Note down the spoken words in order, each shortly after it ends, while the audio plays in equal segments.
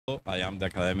I am the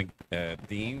academic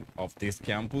dean of this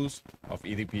campus of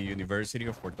EDP University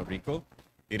of Puerto Rico.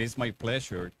 It is my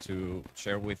pleasure to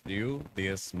share with you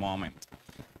this moment.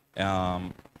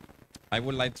 Um, I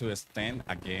would like to extend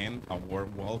again a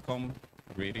warm welcome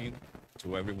greeting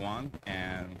to everyone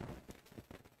and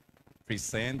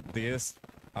present this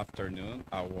afternoon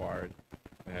our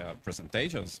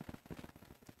presentations.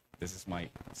 This is my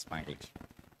Spanglish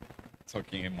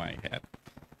talking in my head.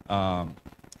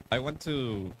 I want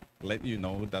to let you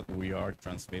know that we are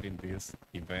transmitting this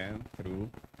event through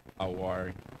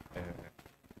our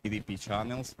EDP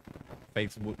channels,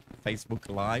 Facebook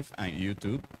Live, and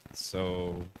YouTube.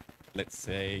 So let's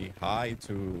say hi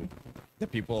to the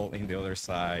people in the other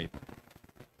side.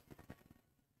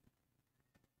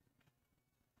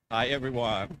 Hi,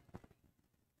 everyone.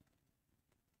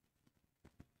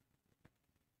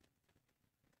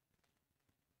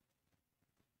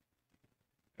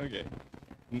 Okay.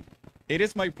 It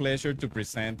is my pleasure to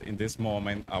present in this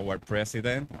moment our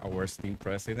president, our esteemed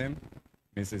president,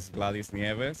 Mrs. Gladys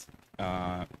Nieves,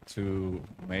 to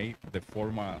make the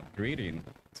formal greeting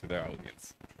to the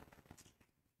audience.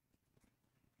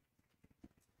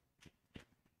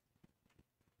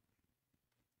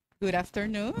 Good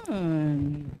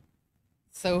afternoon.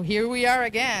 So here we are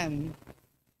again.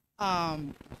 My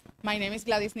name is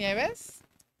Gladys Nieves.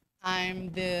 I'm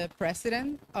the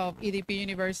president of EDP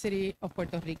University of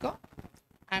Puerto Rico.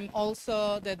 I'm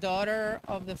also the daughter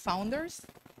of the founders,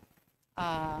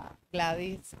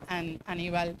 Gladys and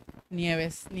Aníbal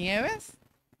Nieves.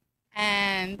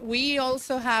 And we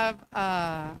also have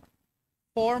 5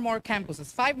 more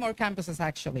campuses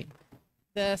actually.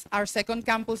 Our second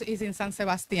campus is in San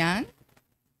Sebastián.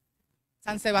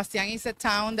 San Sebastián is a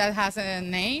town that has a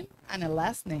name and a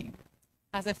last name.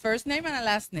 Has a first name and a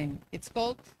last name. It's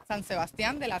called San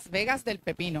Sebastián de las Vegas del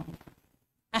Pepino.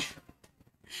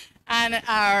 And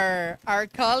our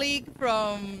colleague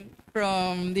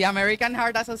from the American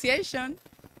Heart Association,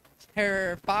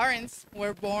 her parents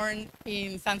were born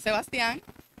in San Sebastián,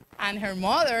 and her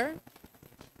mother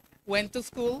went to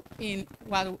school in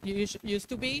what used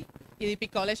to be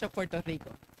EDP College of Puerto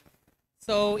Rico.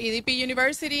 So EDP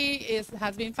University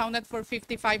has been founded for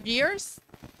 55 years,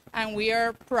 and we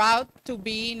are proud to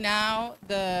be now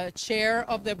the chair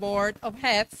of the board of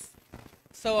HETS.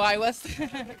 So I was,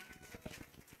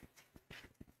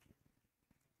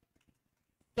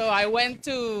 so I went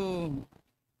to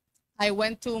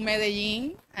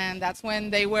Medellin, and that's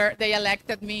when they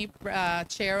elected me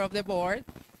chair of the board,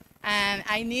 and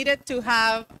I needed to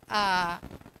have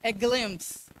a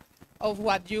glimpse of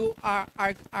what you are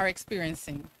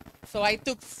experiencing. So I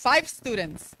took 5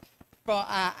 students.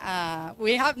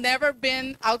 We have never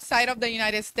been outside of the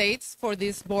United States for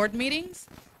these board meetings.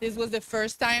 This was the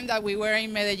first time that we were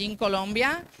in Medellin,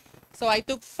 Colombia. So I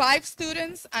took 5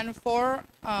 students and 4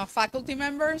 faculty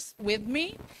members with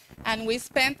me, and we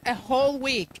spent a whole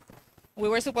week.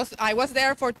 I was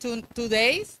there for two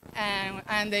days,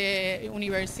 and the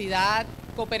Universidad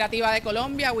Cooperativa de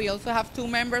Colombia. We also have 2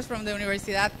 members from the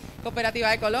Universidad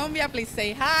Cooperativa de Colombia. Please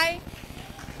say hi.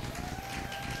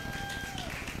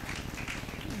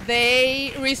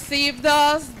 They received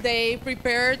us. They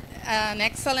prepared an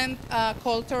excellent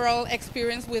cultural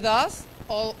experience with us.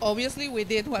 Obviously, we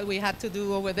did what we had to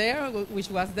do over there, which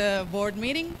was the board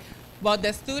meeting, but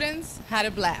the students had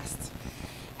a blast.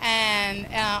 And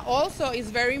also, it's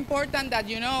very important that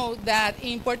you know that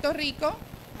in Puerto Rico,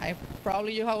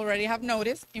 you already have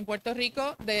noticed, in Puerto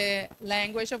Rico, the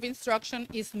language of instruction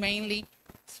is mainly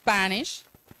Spanish.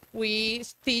 We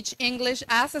teach English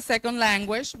as a second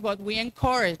language, but we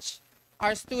encourage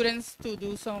our students to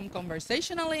do some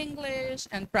conversational English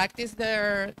and practice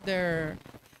their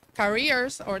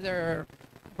careers or their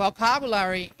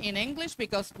vocabulary in English,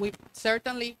 because we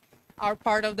certainly are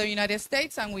part of the United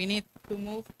States and we need to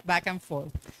move back and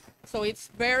forth. So it's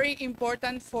very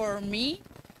important for me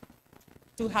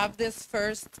to have this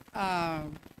first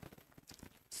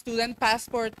student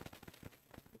passport.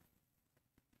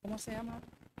 ¿Cómo se llama?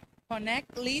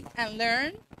 Connect, lead, and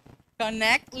learn.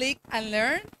 Connect, lead, and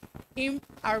learn in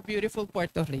our beautiful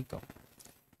Puerto Rico.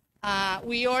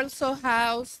 We also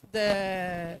house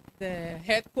the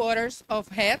headquarters of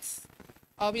HETS.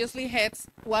 Obviously, HETS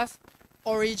was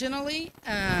originally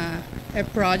a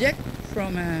project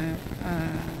from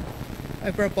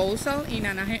a proposal in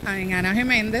Ana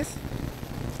Jiménez,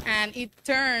 and it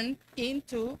turned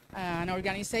into an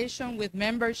organization with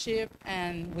membership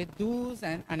and with dues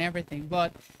and everything.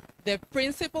 But the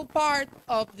principal part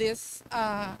of this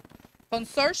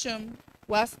consortium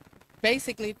was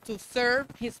basically to serve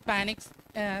Hispanic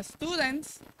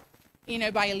students in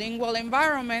a bilingual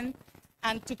environment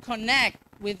and to connect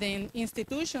within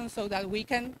institutions so that we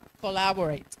can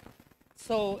collaborate.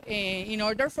 So in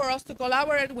order for us to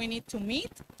collaborate, we need to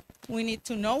meet, we need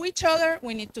to know each other,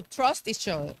 we need to trust each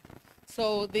other.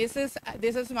 So this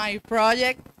is my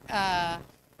project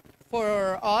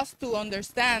for us to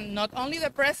understand, not only the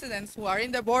presidents who are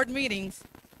in the board meetings,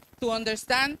 to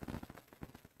understand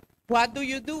what do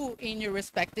you do in your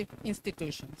respective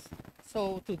institutions.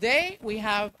 So today we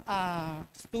have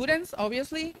students,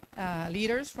 obviously,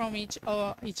 leaders from each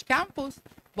campus,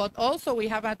 but also we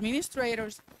have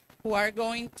administrators who are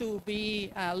going to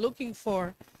be looking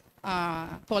for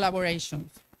collaborations.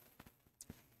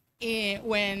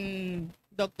 When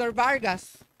Dr.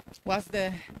 Vargas was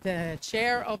the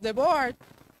chair of the board,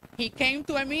 he came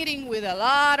to a meeting with a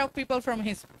lot of people from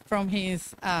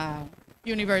his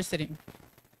university.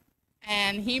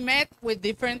 And he met with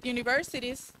different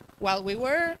universities. While we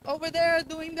were over there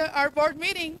doing our board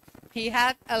meeting, he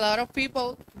had a lot of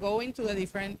people going to the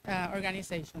different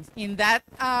organizations. In that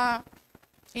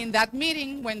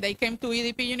meeting, when they came to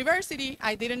EDP University,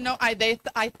 I didn't know, I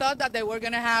thought that they were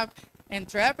going to have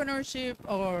entrepreneurship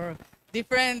or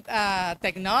different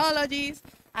technologies,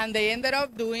 and they ended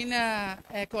up doing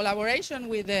a collaboration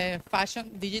with the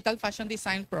digital fashion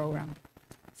design program.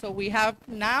 So we have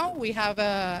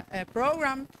a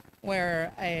program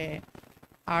where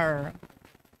our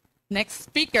next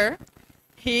speaker,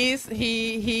 he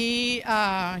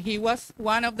was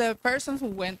one of the persons who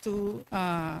went to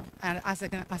as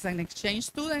an exchange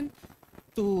student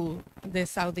to the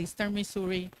Southeastern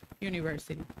Missouri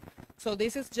University. So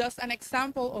this is just an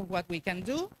example of what we can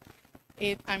do.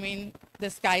 I mean, the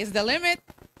sky is the limit.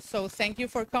 So thank you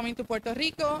for coming to Puerto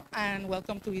Rico and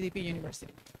welcome to EDP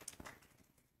University.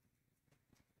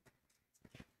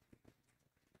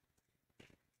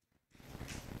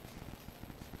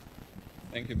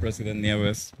 Thank you, President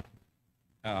Nieves.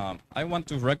 I want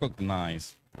to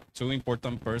recognize two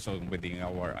important persons within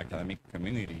our academic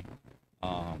community.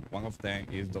 One of them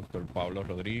is Dr. Pablo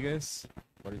Rodriguez.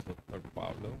 What is Dr.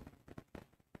 Pablo?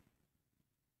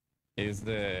 He's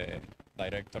the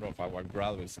director of our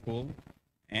graduate school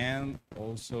and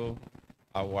also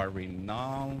our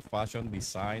renowned fashion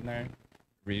designer,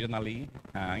 regionally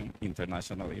and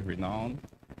internationally renowned,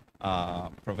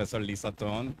 Professor Lisa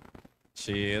Ton.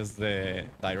 She is the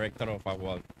director of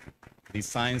our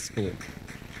design school.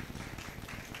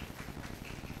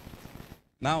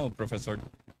 Now, Professor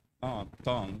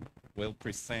Ton will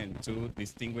present two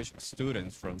distinguished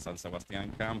students from San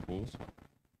Sebastian campus,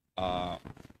 from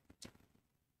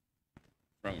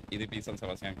EDP San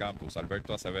Sebastian campus,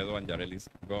 Alberto Acevedo and Yarelis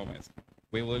Gomez.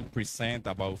 We will present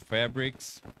about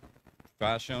fabrics,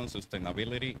 fashion,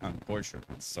 sustainability, and culture.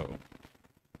 So,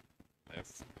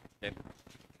 let's get it.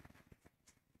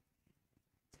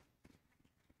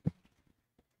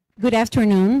 Good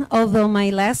afternoon. Although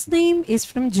my last name is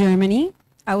from Germany,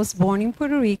 I was born in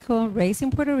Puerto Rico, raised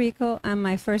in Puerto Rico, and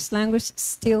my first language is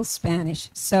still Spanish.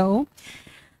 So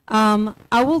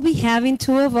I will be having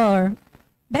two of our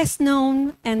best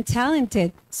known and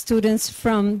talented students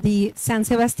from the San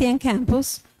Sebastian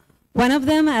campus. One of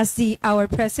them, as our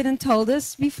president told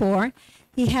us before,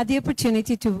 he had the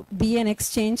opportunity to be an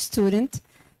exchange student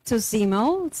to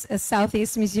SEMO,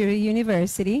 Southeast Missouri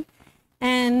University.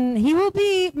 And he will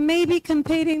be maybe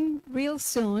competing real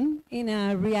soon in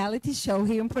a reality show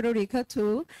here in Puerto Rico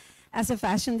too, as a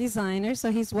fashion designer.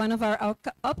 So he's one of our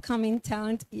upcoming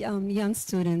talent young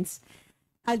students.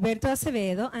 Alberto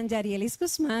Acevedo and Yarielis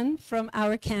Guzman from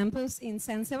our campus in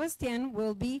San Sebastian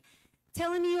will be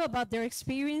telling you about their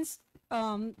experience,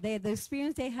 the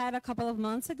experience they had a couple of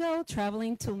months ago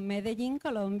traveling to Medellin,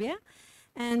 Colombia,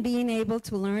 and being able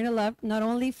to learn a lot, not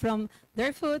only from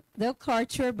their food, their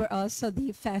culture, but also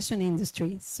the fashion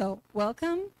industry. So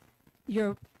welcome.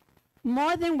 You're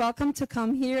more than welcome to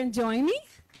come here and join me.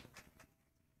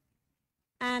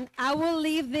 And I will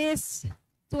leave this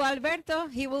to Alberto.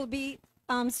 He will be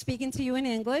speaking to you in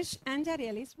English, and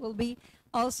Yarielis will be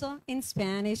also in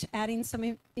Spanish, adding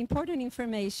some important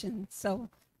information. So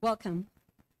welcome.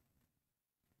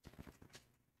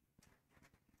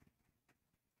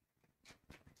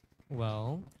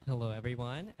 Well, hello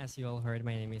everyone. As you all heard,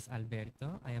 my name is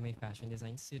Alberto. I am a fashion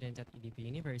design student at EDP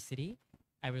University.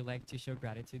 I would like to show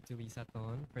gratitude to Lisa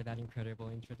Ton for that incredible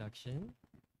introduction.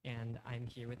 And I'm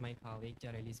here with my colleague,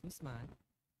 Yarelis Guzman.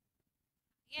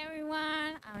 Hey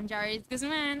everyone, I'm Jared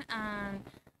Guzman, and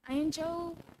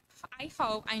I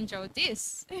hope I enjoyed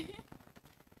this.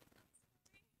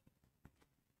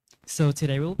 So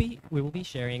today we will be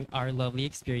sharing our lovely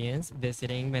experience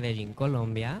visiting Medellin,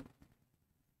 Colombia.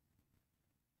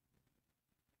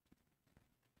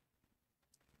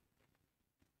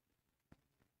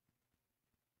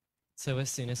 So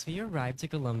as soon as we arrived to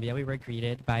Colombia, we were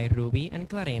greeted by Ruby and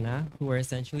Clarena, who were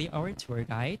essentially our tour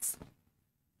guides.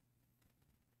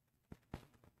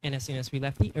 And as soon as we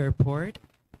left the airport,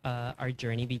 our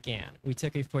journey began. We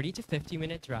took a 40 to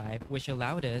 50-minute drive, which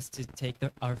allowed us to take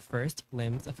our first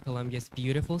glimpse of Colombia's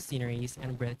beautiful sceneries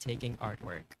and breathtaking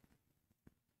artwork.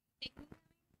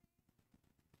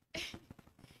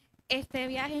 Este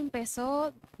viaje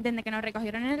empezó desde que nos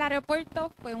recogieron en el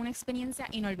aeropuerto, fue una experiencia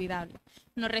inolvidable.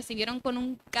 Nos recibieron con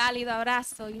un cálido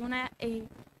abrazo y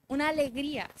una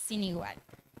alegría sin igual.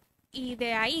 Y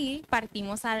de ahí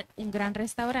partimos a un gran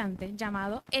restaurante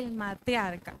llamado El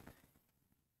Matriarca.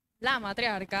 La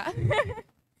Matriarca.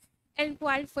 El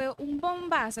cual fue un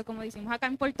bombazo, como decimos acá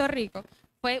en Puerto Rico.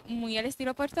 Fue muy al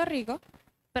estilo Puerto Rico,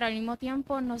 pero al mismo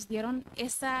tiempo nos dieron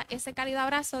ese cálido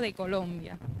abrazo de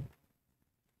Colombia.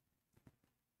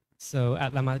 So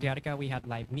at La Matriarca, we had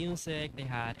live music, they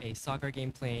had a soccer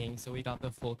game playing, so we got the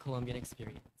full Colombian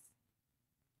experience.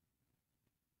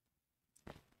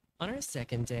 On our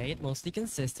second day, it mostly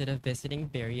consisted of visiting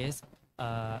various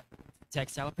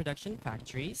textile production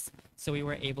factories. So we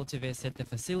were able to visit the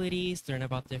facilities, learn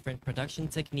about different production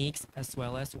techniques, as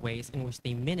well as ways in which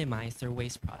they minimize their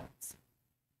waste products.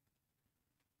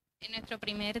 En nuestro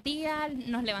primer día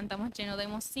nos levantamos llenos de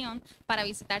emoción para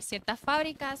visitar ciertas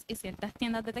fábricas y ciertas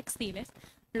tiendas de textiles,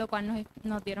 lo cual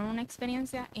nos dieron una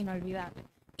experiencia inolvidable.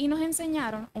 Y nos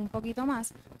enseñaron un poquito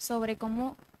más sobre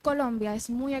cómo Colombia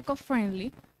es muy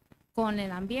eco-friendly con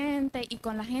el ambiente y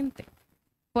con la gente.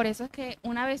 Por eso es que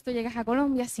una vez tú llegas a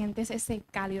Colombia sientes ese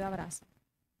cálido abrazo.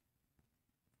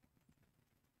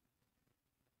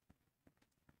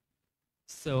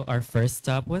 So our first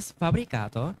stop was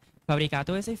Fabricato.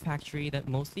 Fabricato is a factory that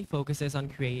mostly focuses on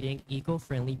creating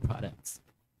eco-friendly products.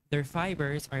 Their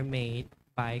fibers are made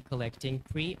by collecting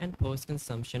pre- and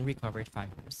post-consumption recovered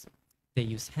fibers. They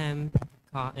use hemp,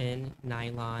 cotton,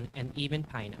 nylon, and even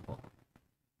pineapple.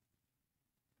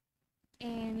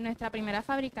 En nuestra primera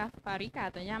fábrica,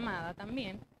 Fabricato llamada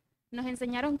también, nos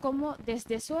enseñaron cómo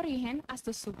desde su origen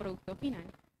hasta su producto final,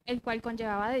 el cual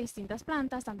conllevaba de distintas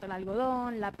plantas, tanto el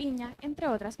algodón, la piña, entre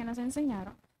otras que nos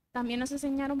enseñaron. También nos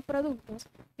enseñaron productos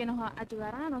que nos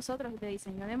ayudaron a nosotros de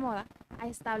diseño de moda a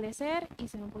establecer y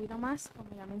ser un poquito más, como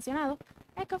ya mencionado,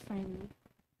 eco-friendly.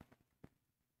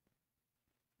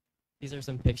 These are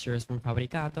some pictures from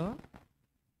Fabricato.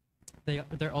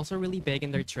 They're also really big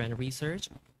in their trend research.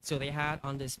 So they had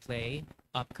on display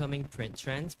upcoming print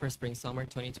trends for spring-summer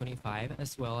 2025,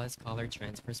 as well as color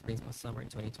trends for spring-summer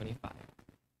 2025.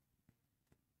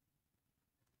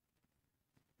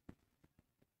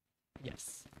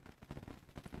 Yes.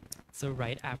 So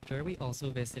right after, we also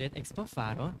visited Expo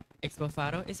Faro. Expo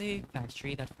Faro is a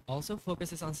factory that also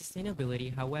focuses on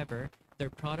sustainability. However, their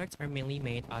products are mainly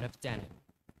made out of denim.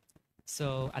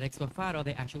 So at Expo Faro,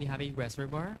 they actually have a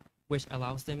reservoir which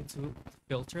allows them to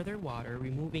filter their water,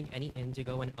 removing any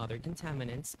indigo and other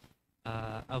contaminants,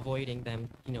 avoiding them,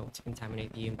 to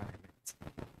contaminate the environment.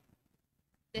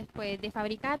 Después de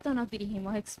Fabricato nos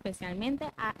dirigimos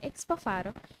especialmente a Expo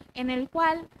Faro, en el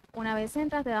cual una vez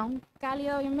entras te da un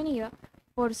cálido bienvenido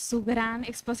por su gran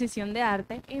exposición de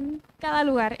arte en cada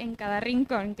lugar, en cada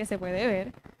rincón que se puede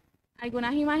ver.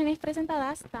 Algunas imágenes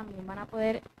presentadas también van a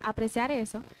poder apreciar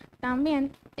eso.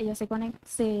 También ellos se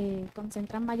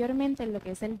concentran mayormente en lo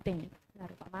que es el tenis, la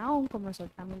ropa mahón, como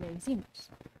nosotros también le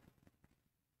decimos.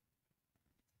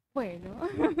 Bueno,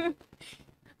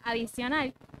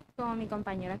 adicional, como mi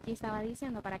compañero aquí estaba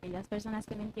diciendo, para aquellas personas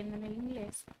que no entienden el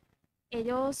inglés,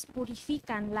 ellos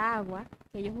purifican la agua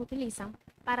que ellos utilizan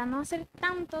para no hacer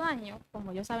tanto daño,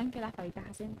 como ellos saben que las fábricas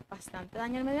hacen bastante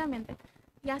daño al medio ambiente,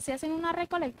 y así hacen una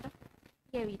recolecta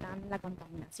y evitan la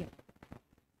contaminación.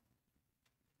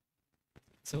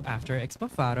 So after Expo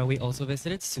Faro, we also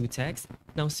visited Sutex.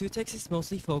 Now, Sutex is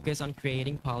mostly focused on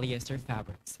creating polyester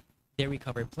fabrics. They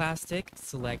recover plastic,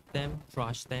 select them,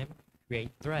 wash them,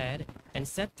 create thread, and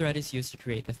said thread is used to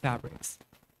create the fabrics.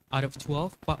 Out of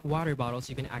 12 water bottles,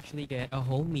 you can actually get a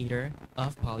whole meter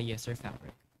of polyester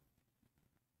fabric.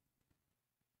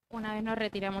 Una vez nos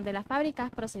retiramos de las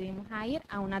fábricas, procedimos a ir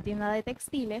a una tienda de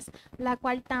textiles, la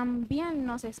cual también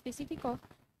nos especificó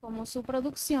cómo su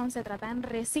producción se trata en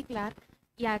reciclar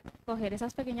y a coger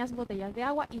esas pequeñas botellas de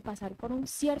agua y pasar por un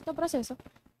cierto proceso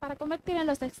para convertir en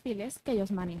los textiles que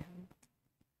ellos manejan.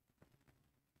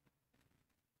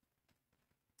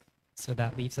 So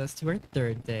that leaves us to our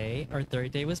third day. Our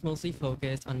third day was mostly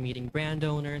focused on meeting brand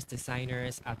owners,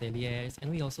 designers, ateliers, and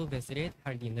we also visited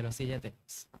Jardín de los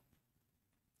Silleteros.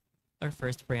 Our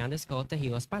first brand is called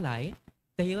Tejidos Palay.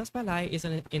 Tejidos Palay is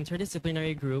an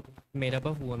interdisciplinary group made up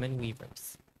of women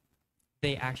weavers.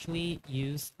 They actually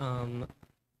use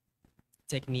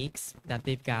techniques that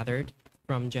they've gathered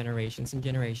from generations and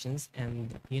generations, and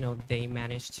they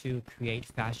managed to create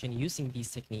fashion using these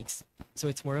techniques. So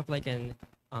it's more of like an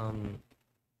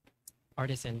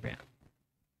artisan brand.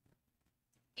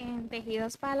 En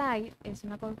Tejidos Palay es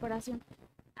una corporación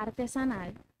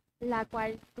artesanal la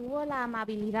cual tuvo la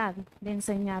amabilidad de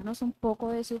enseñarnos un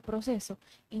poco de su proceso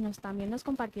y también nos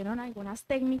compartieron algunas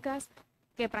técnicas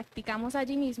que practicamos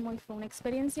allí mismo y fue una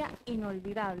experiencia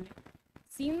inolvidable.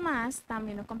 Sin más,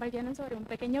 también nos compartieron sobre un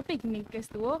pequeño picnic que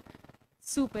estuvo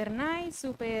súper nice,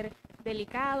 súper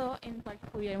delicado, en el cual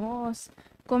pudimos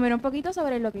comer un poquito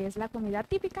sobre lo que es la comida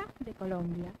típica de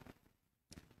Colombia.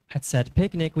 At said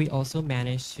picnic, we also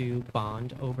managed to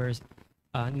bond over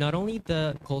not only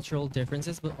the cultural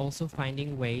differences, but also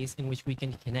finding ways in which we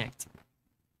can connect,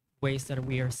 ways that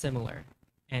we are similar.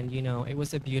 And, it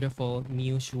was a beautiful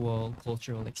mutual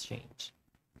cultural exchange.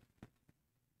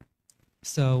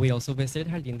 So we also visited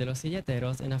Jardín de los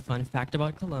Silleteros, and a fun fact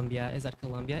about Colombia is that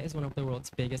Colombia is one of the world's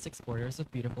biggest exporters of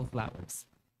beautiful flowers.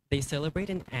 They celebrate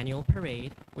an annual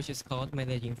parade, which is called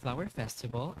Medellin Flower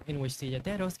Festival, in which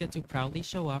silleteros get to proudly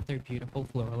show off their beautiful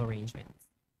floral arrangements.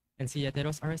 And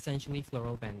silleteros are essentially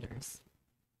floral vendors.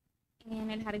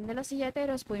 En el Jardín de los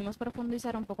Silleteros pudimos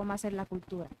profundizar un poco más en la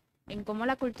cultura, en cómo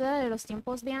la cultura de los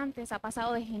tiempos de antes ha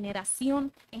pasado de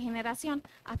generación en generación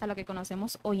hasta lo que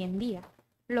conocemos hoy en día,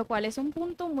 lo cual es un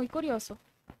punto muy curioso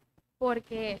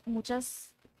porque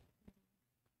muchas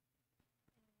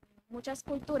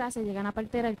culturas se llegan a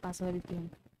perder al paso del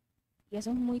tiempo. Y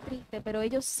eso es muy triste, pero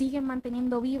ellos siguen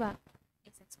manteniendo viva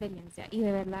esa experiencia y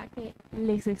de verdad que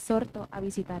les exhorto a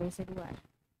visitar ese lugar.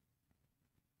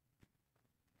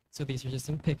 So these are just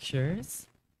some pictures.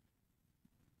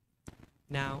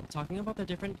 Now, talking about the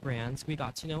different brands, we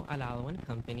got to know Alado and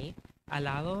Company.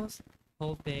 Alado's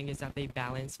whole thing is that they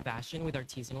balance fashion with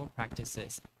artisanal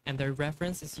practices, and their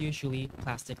reference is usually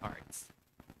plastic arts.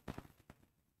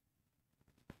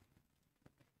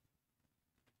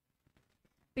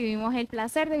 Tuvimos el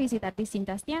placer de visitar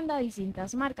distintas tiendas,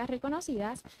 distintas marcas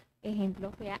reconocidas.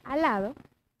 Ejemplo fue Alado,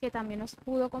 que también nos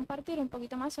pudo compartir un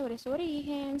poquito más sobre su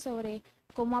origen, sobre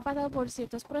cómo ha pasado por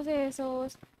ciertos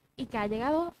procesos y que ha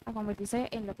llegado a convertirse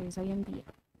en lo que es hoy en día.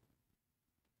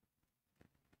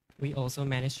 We also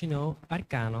managed to know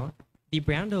Arcano. The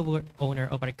brand owner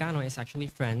of Arcano is actually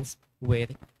friends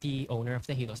with the owner of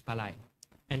Tejidos Palay.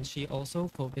 And she also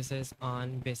focuses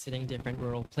on visiting different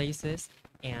rural places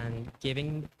and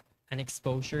giving an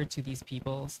exposure to these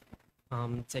people's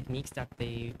techniques that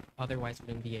they otherwise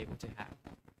wouldn't be able to have.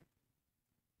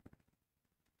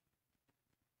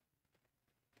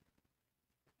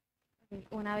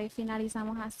 Una vez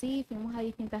finalizamos así, fuimos a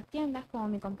distintas tiendas, como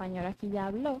mi compañero aquí ya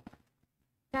habló.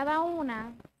 Cada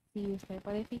una, si usted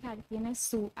puede fijar, tiene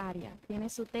su área, tiene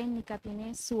su técnica,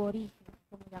 tiene su origen,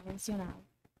 como ya mencionado.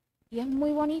 Y es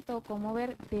muy bonito como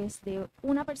ver desde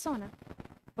una persona,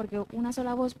 porque una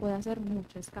sola voz puede hacer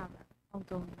mucho escándalo,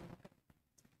 aunque uno no lo crea.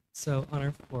 So on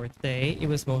our fourth day, it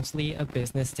was mostly a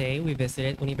business day. We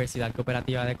visited Universidad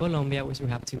Cooperativa de Colombia, which we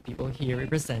have two people here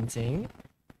representing.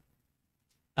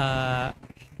 A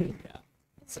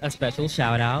special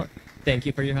shout out. Thank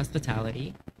you for your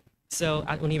hospitality. So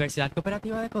at Universidad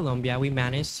Cooperativa de Colombia, we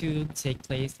managed to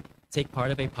take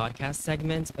part of a podcast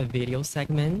segment, a video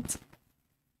segment.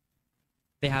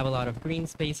 They have a lot of green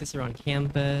spaces around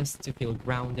campus to feel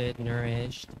grounded,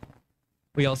 nourished.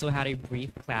 We also had a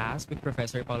brief class with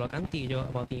Professor Paulo Cantillo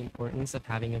about the importance of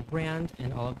having a brand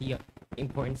and all of the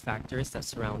important factors that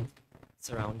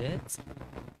surround it.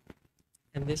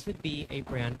 And this would be a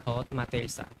brand called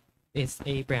Matelsa. It's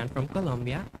a brand from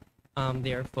Colombia.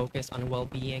 They are focused on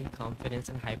well-being, confidence,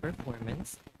 and high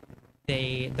performance.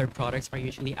 Their products are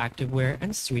usually activewear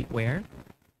and streetwear.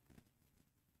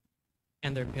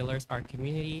 And their pillars are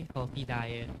community, healthy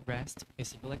diet, rest,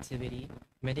 physical activity,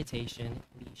 meditation,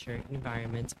 leisure,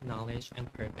 environment, knowledge, and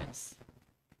purpose.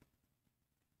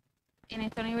 En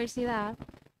esta universidad,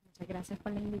 muchas gracias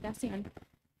por la invitación,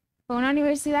 fue una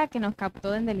universidad que nos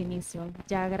captó desde el inicio,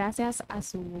 ya gracias a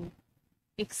su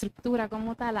estructura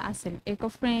como tal, a ser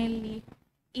eco-friendly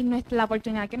y la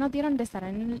oportunidad que nos dieron de estar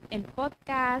en el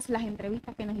podcast, las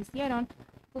entrevistas que nos hicieron,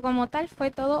 como tal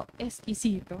fue todo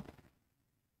exquisito.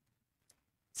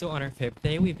 So on our fifth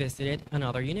day, we visited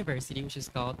another university, which is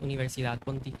called Universidad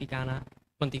Pontificia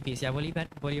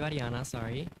Bolivariana,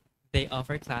 sorry. They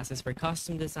offer classes for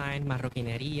costume design,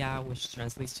 marroquinería, which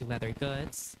translates to leather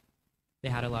goods. They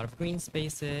had a lot of green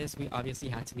spaces. We obviously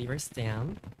had to leave our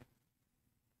stand.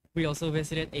 We also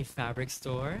visited a fabric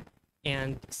store,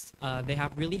 and they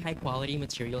have really high quality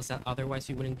materials that otherwise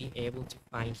we wouldn't be able to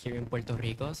find here in Puerto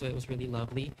Rico. So it was really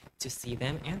lovely to see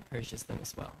them and purchase them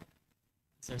as well.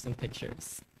 These are some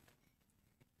pictures.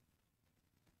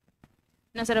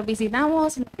 Nosotros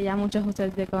visitamos, lo que ya muchos de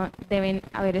ustedes deben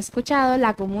haber escuchado,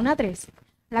 la Comuna 13.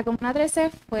 La Comuna 13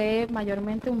 fue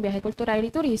mayormente un viaje cultural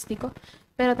y turístico,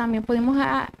 pero también pudimos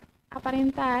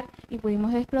aparentar y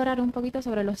pudimos explorar un poquito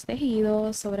sobre los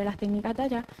tejidos, sobre las técnicas de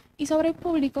allá y sobre el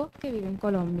público que vive en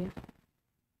Colombia.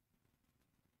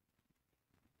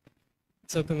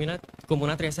 So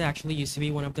Comuna 13 actually used to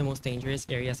be one of the most dangerous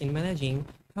areas in Medellin.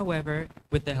 However,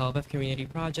 with the help of community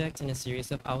projects and a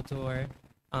series of outdoor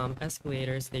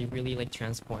escalators, they really like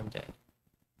transformed it.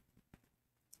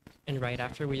 And right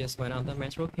after, we just went on the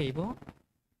metro cable,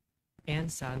 and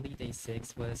sadly, day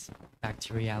 6 was back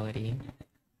to reality.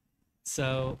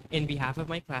 So, in behalf of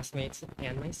my classmates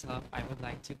and myself, I would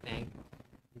like to thank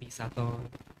Lisaton,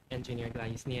 Engineer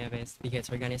Gladys Nieves, the HETS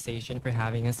organization for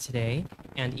having us today,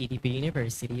 and EDP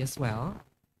University as well.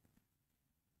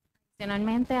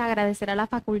 Adicionalmente, agradecer a la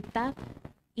facultad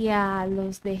y a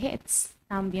los de HETS.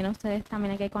 También a ustedes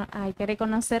también hay que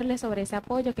reconocerles sobre ese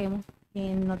apoyo que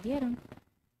nos dieron.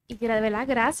 Y que de verdad,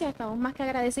 gracias, estamos más que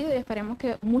agradecidos y esperemos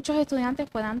que muchos estudiantes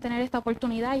puedan tener esta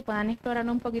oportunidad y puedan explorar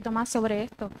un poquito más sobre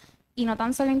esto. Y no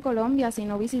tan solo en Colombia,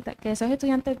 sino que esos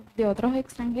estudiantes de otros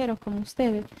extranjeros como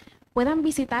ustedes puedan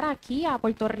visitar aquí a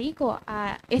Puerto Rico,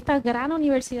 a esta gran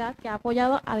universidad que ha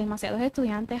apoyado a demasiados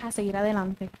estudiantes a seguir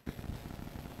adelante.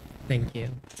 Thank you.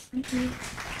 Thank you.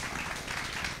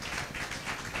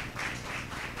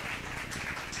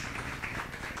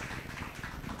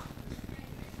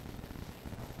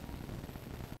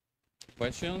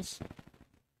 Questions?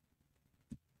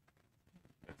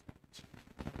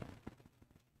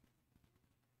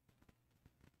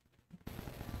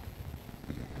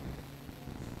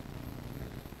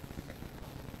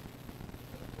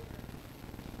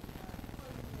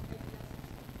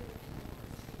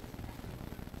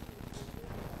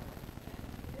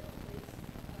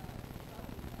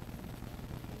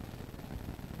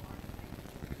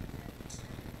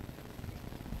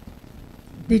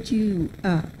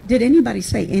 Did anybody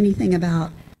say anything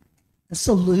about a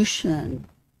solution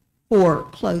for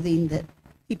clothing that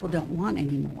people don't want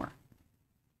anymore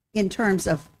in terms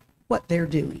of what they're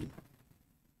doing?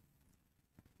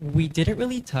 We didn't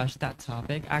really touch that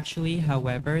topic actually.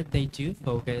 However, they do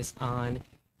focus on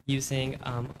using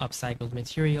upcycled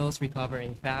materials,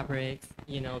 recovering fabrics,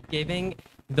 you know, giving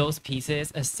those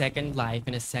pieces a second life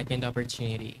and a second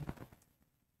opportunity.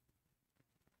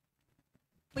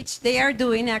 Which they are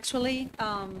doing actually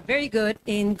very good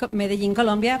in Medellin,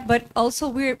 Colombia, but also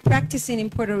we're practicing in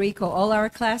Puerto Rico, all our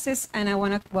classes, and I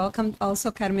want to welcome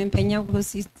also Carmen Peña,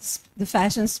 who's the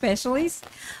fashion specialist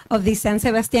of the San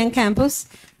Sebastian campus.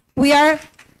 We are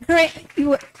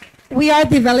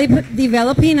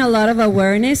developing a lot of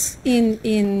awareness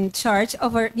in charge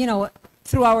of our, you know,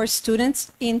 through our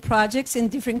students in projects in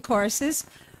different courses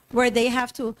where they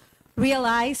have to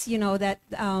realize, you know, that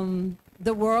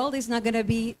the world is not going to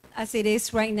be as it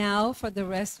is right now for the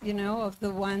rest, you know, of the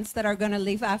ones that are going to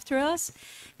live after us.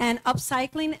 And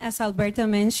upcycling, as Alberto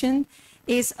mentioned,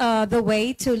 is the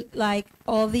way to, like,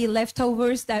 all the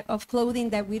leftovers of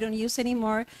clothing that we don't use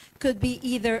anymore could be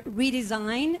either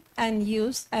redesigned and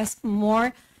used as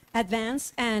more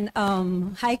advanced and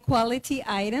high quality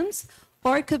items,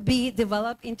 or it could be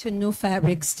developed into new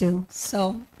fabrics too.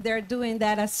 So they're doing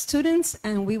that as students,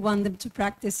 and we want them to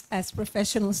practice as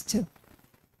professionals too.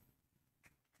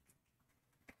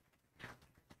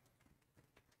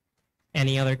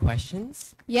 Any other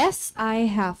questions? Yes, I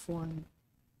have one.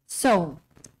 So,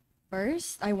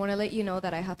 first, I want to let you know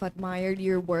that I have admired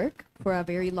your work for a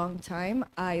very long time.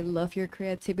 I love your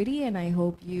creativity, and I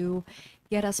hope you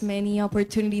get as many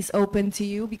opportunities open to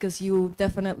you because you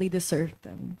definitely deserve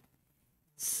them.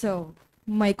 So,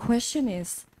 my question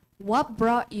is, what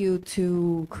brought you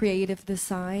to creative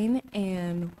design,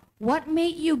 and what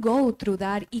made you go through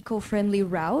that eco-friendly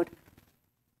route?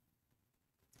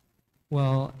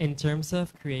 Well, in terms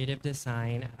of creative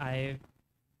design,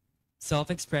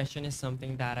 self-expression is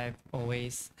something that I've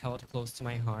always held close to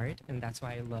my heart, and that's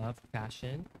why I love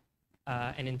fashion.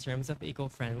 And in terms of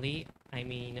eco-friendly, I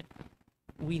mean,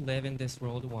 we live in this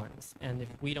world once, and if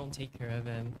we don't take care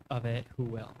of it, who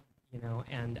will? You know,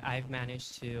 and I've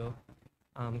managed to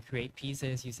create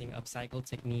pieces using upcycled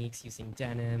techniques, using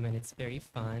denim, and it's very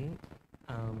fun.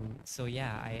 So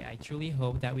yeah, I truly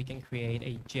hope that we can create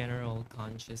a general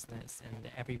consciousness and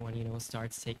everyone, you know,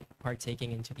 starts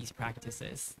partaking into these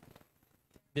practices.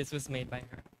 This was made by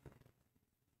her.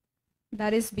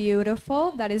 That is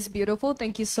beautiful. That is beautiful.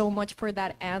 Thank you so much for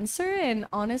that answer. And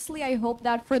honestly, I hope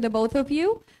that for the both of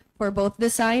you, for both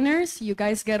designers. You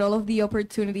guys get all of the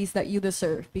opportunities that you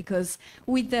deserve because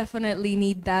we definitely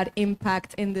need that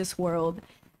impact in this world.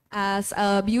 As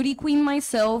a beauty queen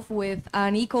myself with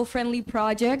an eco-friendly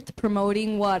project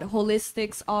promoting what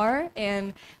holistics are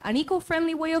and an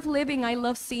eco-friendly way of living, I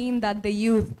love seeing that the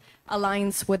youth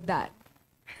aligns with that.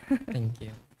 Thank you.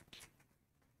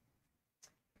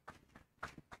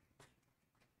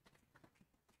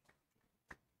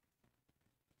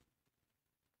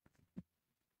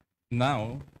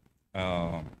 Now,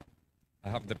 I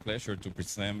have the pleasure to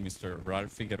present Mr.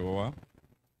 Ralph Figueroa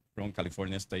from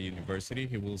California State University.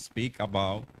 He will speak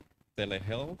about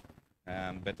telehealth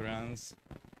and veterans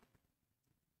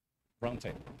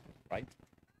roundtable, right?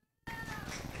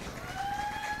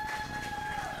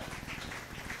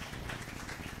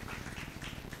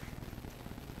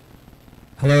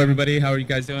 Hello, everybody. How are you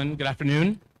guys doing? Good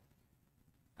afternoon.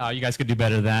 You guys could do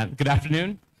better than that. Good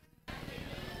afternoon.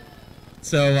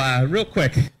 So, real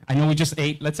quick, I know we just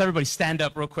ate. Let's everybody stand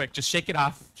up real quick. Just shake it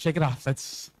off. Shake it off.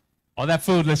 Let's all that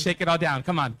food. Let's shake it all down.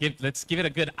 Come on. Let's give it a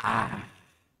good ah.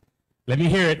 Let me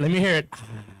hear it. Let me hear it. Ah.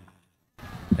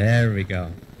 There we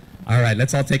go. All right.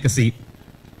 Let's all take a seat.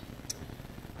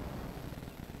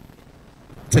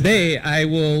 Today, I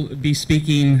will be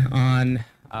speaking on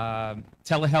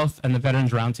telehealth and the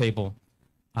Veterans Roundtable.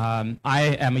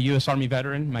 I am a U.S. Army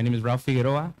veteran. My name is Ralph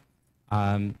Figueroa.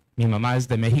 Mi mamá es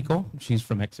de Mexico. She's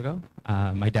from Mexico.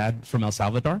 My dad's from El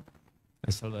Salvador.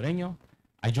 Es salvadoreño.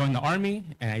 I joined the Army,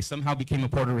 and I somehow became a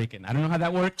Puerto Rican. I don't know how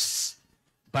that works,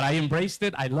 but I embraced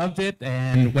it. I loved it.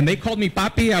 And when they called me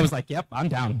papi, I was like, yep, I'm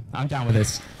down. I'm down with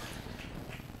this.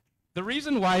 The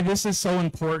reason why this is so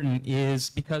important is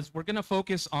because we're going to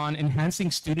focus on enhancing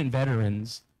student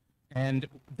veterans and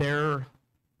their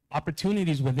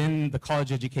opportunities within the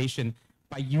college education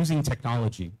by using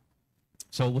technology.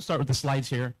 So we'll start with the slides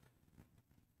here.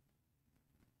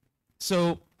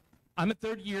 So I'm a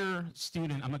third-year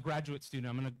student. I'm a graduate student.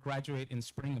 I'm going to graduate in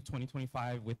spring of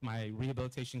 2025 with my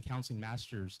Rehabilitation Counseling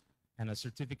Master's and a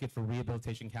certificate for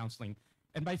Rehabilitation Counseling.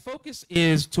 And my focus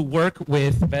is to work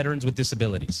with veterans with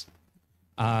disabilities.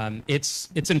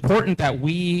 It's important that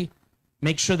we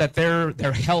make sure that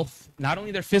their health, not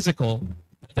only their physical,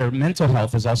 but their mental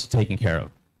health is also taken care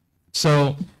of.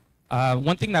 So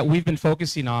one thing that we've been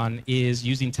focusing on is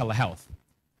using telehealth.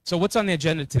 So what's on the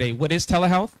agenda today? What is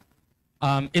telehealth?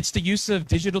 It's the use of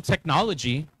digital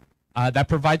technology that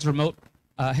provides remote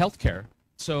healthcare.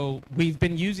 So we've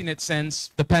been using it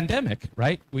since the pandemic,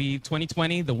 right?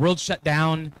 2020, the world shut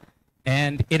down,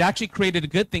 and it actually created a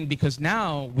good thing because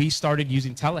now we started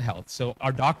using telehealth. So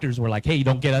our doctors were like, hey, you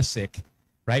don't get us sick,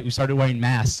 right? We started wearing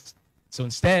masks. So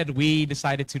instead, we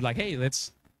decided to like, hey,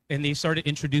 and they started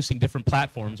introducing different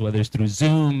platforms, whether it's through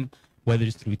Zoom, whether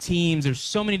it's through Teams. There's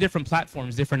so many different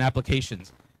platforms, different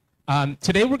applications.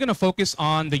 Today, we're going to focus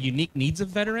on the unique needs of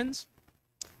veterans.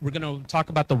 We're going to talk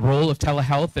about the role of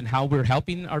telehealth and how we're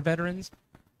helping our veterans.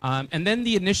 And then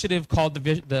the initiative called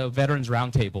the Veterans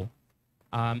Roundtable.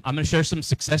 I'm going to share some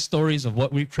success stories of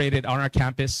what we've created on our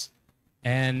campus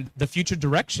and the future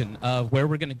direction of where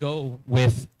we're going to go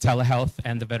with telehealth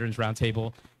and the Veterans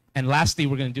Roundtable. And lastly,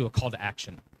 we're going to do a call to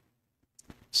action.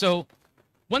 So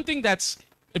one thing that's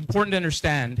important to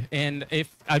understand, and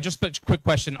if I just put a quick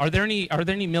question, are there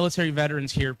any military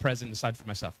veterans here present aside from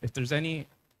myself? If there's any,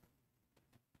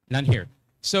 none here.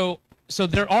 So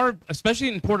there are, especially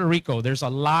in Puerto Rico, there's a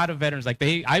lot of veterans. Like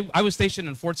I was stationed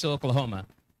in Fort Sill, Oklahoma,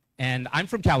 and I'm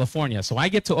from California. So I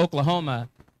get to Oklahoma,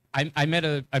 I met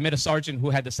a sergeant who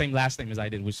had the same last name as I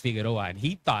did, was Figueroa, and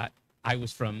he thought I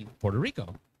was from Puerto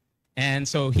Rico. And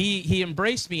so he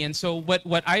embraced me. And so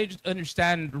what I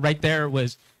understand right there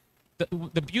was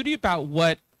the beauty about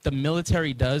what the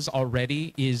military does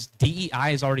already is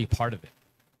DEI is already part of it,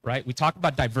 right? We talk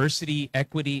about diversity,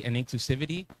 equity, and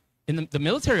inclusivity. And the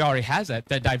military already has that.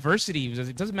 That diversity,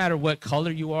 it doesn't matter what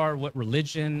color you are, what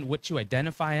religion, what you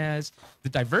identify as, the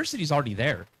diversity is already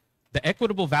there. The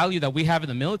equitable value that we have in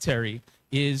the military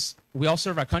is we all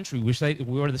serve our country. We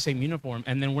wear the same uniform,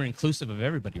 and then we're inclusive of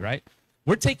everybody, right?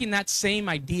 We're taking that same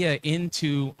idea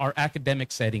into our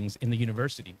academic settings in the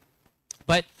university.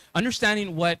 But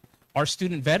understanding what our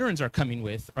student veterans are coming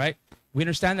with, right? We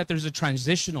understand that there's a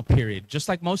transitional period, just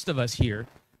like most of us here,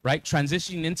 right?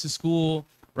 Transitioning into school,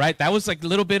 right? That was like a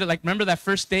little bit of like, remember that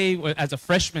first day as a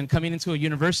freshman coming into a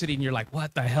university and you're like,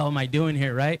 what the hell am I doing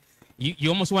here, right? You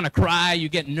almost want to cry, you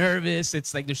get nervous.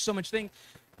 It's like, there's so much thing.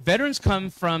 Veterans come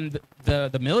from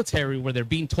the military where they're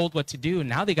being told what to do, and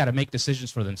now they got to make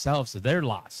decisions for themselves, so they're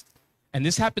lost. And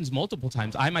this happens multiple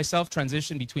times. I myself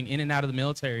transitioned between in and out of the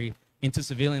military into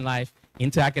civilian life,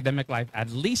 into academic life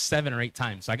at least 7 or 8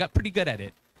 times. So I got pretty good at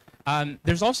it.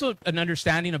 There's also an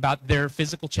understanding about their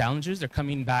physical challenges. They're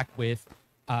coming back with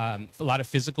a lot of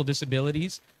physical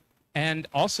disabilities. And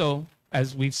also,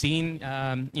 as we've seen,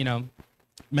 you know,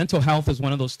 mental health is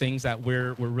one of those things that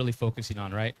we're really focusing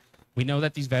on, right? We know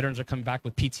that these veterans are coming back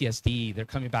with PTSD. They're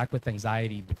coming back with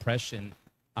anxiety, depression.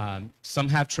 Some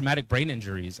have traumatic brain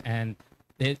injuries, and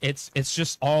it's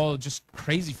just all just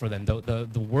crazy for them.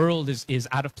 The world is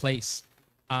out of place.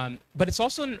 But it's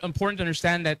also important to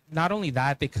understand that not only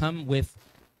that, they come with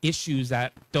issues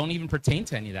that don't even pertain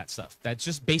to any of that stuff. That's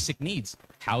just basic needs: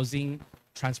 housing,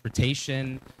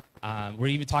 transportation. We're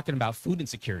even talking about food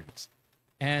insecurities.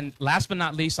 And last but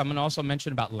not least, I'm going to also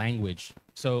mention about language.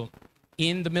 So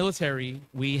in the military,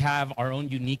 we have our own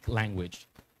unique language.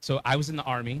 So I was in the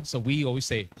Army, so we always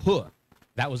say huh.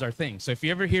 That was our thing. So if you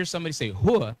ever hear somebody say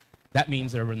huh, that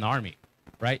means they're in the Army,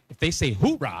 right? If they say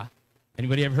hoorah,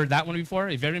 anybody ever heard that one before?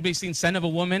 If everybody's seen Son of a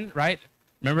Woman, right?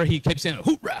 Remember he kept saying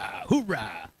hoorah,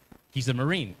 hoorah. He's a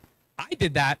Marine. I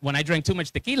did that when I drank too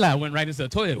much tequila. I went right into the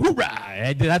toilet.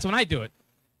 Hoorah! That's when I do it.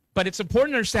 But it's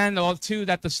important to understand, though, too,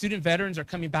 that the student veterans are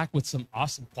coming back with some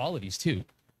awesome qualities, too.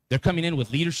 They're coming in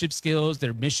with leadership skills.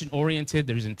 They're mission-oriented.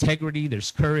 There's integrity.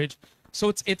 There's courage.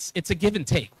 So it's a give and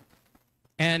take.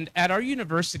 And at our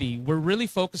university, we're really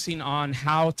focusing on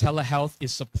how telehealth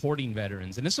is supporting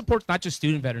veterans. And this supports not just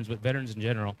student veterans, but veterans in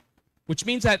general, which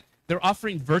means that they're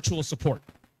offering virtual support.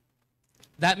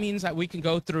 That means that we can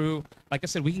go through, like I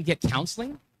said, we can get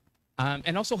counseling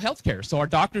and also healthcare. So our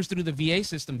doctors through the VA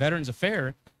system, Veterans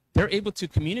Affairs, they're able to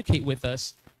communicate with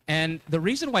us. And the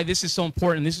reason why this is so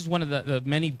important, this is one of the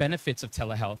many benefits of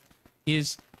telehealth,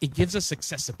 is it gives us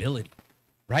accessibility,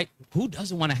 right? Who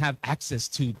doesn't want to have access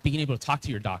to being able to talk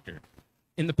to your doctor?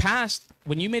 In the past,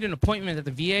 when you made an appointment at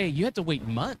the VA, you had to wait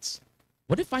months.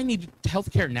 What if I need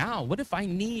healthcare now? What if I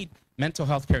need mental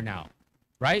health care now,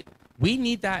 right? We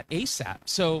need that ASAP.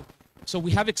 So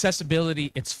we have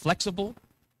accessibility. It's flexible.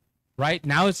 Right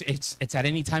now, it's at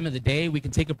any time of the day. We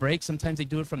can take a break. Sometimes they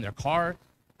do it from their car.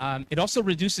 It also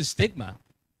reduces stigma,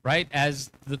 right? As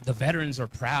the veterans are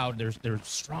proud, they're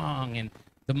strong, and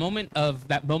the moment of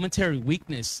that momentary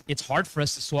weakness, it's hard for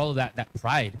us to swallow that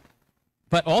pride.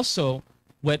 But also,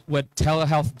 what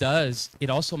telehealth does, it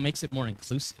also makes it more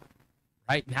inclusive,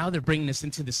 right? Now they're bringing us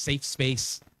into the safe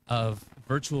space of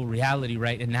virtual reality,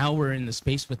 right? And now we're in the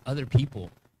space with other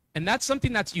people. And that's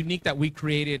something that's unique that we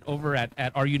created over at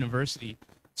our university.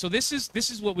 So this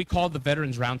is what we call the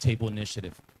Veterans Roundtable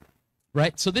Initiative,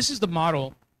 right? So this is the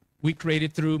model we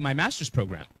created through my master's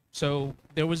program. So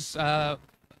there was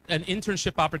an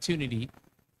internship opportunity,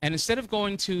 and instead of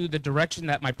going to the direction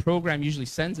that my program usually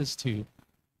sends us to,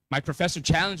 my professor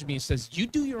challenged me and says, "You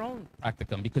do your own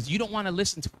practicum because you don't want to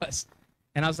listen to us."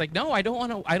 And I was like, "No, I don't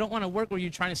want to work where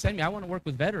you're trying to send me. I want to work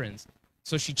with veterans."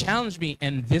 So she challenged me,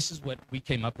 and this is what we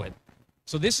came up with.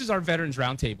 So this is our Veterans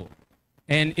Roundtable.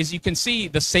 And as you can see,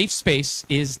 the safe space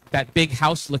is that big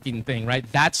house-looking thing, right?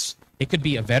 It could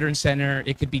be a veteran center.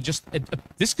 It could be just,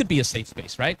 this could be a safe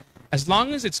space, right? As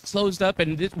long as it's closed up,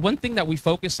 and one thing that we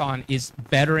focus on is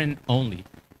veteran only.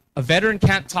 A veteran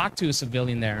can't talk to a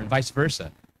civilian there, and vice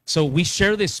versa. So we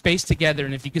share this space together,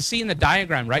 and if you can see in the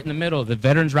diagram right in the middle, the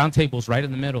Veterans Roundtable is right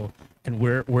in the middle, and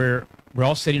we're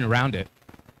all sitting around it.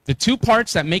 The two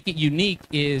parts that make it unique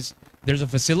is there's a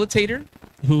facilitator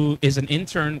who is an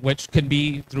intern, which could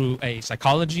be through a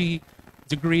psychology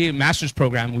degree, a master's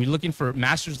program. We're looking for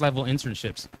master's level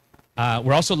internships.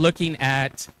 We're also looking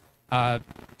at,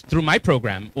 through my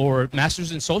program, or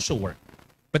master's in social work.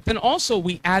 But then also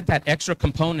we add that extra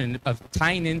component of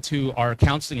tying into our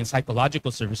counseling and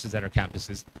psychological services at our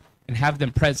campuses and have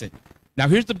them present. Now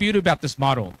here's the beauty about this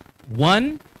model.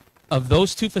 One of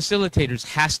those two facilitators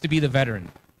has to be the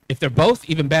veteran. If they're both,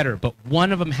 even better, but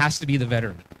one of them has to be the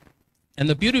veteran. And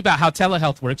the beauty about how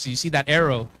telehealth works, you see that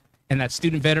arrow, and that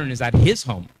student veteran is at his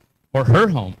home or her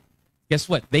home. Guess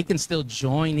what? They can still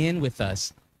join in with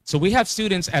us. So we have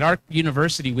students at our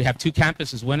university. We have two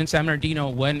campuses, one in San Bernardino,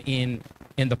 one in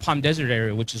the Palm Desert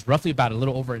area, which is roughly about a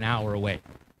little over an hour away.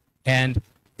 And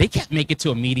they can't make it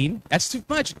to a meeting. That's too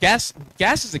much. Gas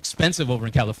is expensive over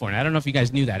in California. I don't know if you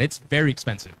guys knew that. It's very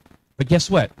expensive. But guess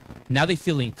what? Now they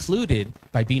feel included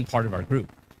by being part of our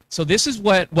group. So this is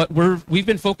what we've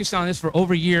been focused on this for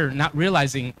over a year, not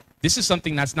realizing this is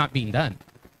something that's not being done.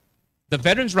 The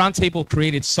Veterans Roundtable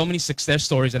created so many success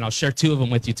stories, and I'll share two of them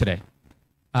with you today.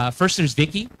 First, there's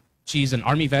Vicky. She's an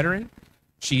Army veteran.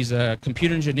 She's a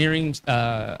computer engineering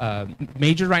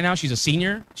major right now. She's a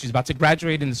senior. She's about to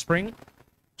graduate in the spring.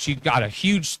 She got a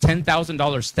huge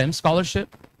 $10,000 STEM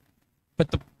scholarship.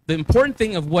 But the important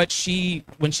thing of when she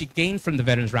gained from the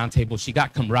Veterans Roundtable, she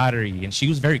got camaraderie, and she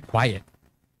was very quiet.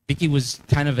 Vicky was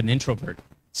kind of an introvert.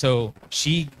 So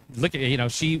she look at, you know,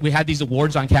 we had these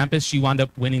awards on campus. She wound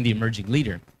up winning the emerging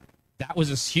leader. That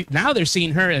was a huge, now they're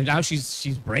seeing her and now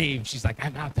she's brave. She's like,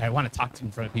 I'm out there. I want to talk to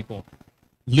in front of people.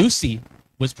 Lucy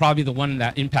was probably the one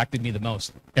that impacted me the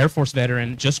most. Air Force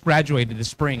veteran, just graduated this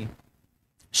spring.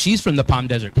 She's from the Palm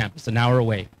Desert campus, an hour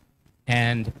away.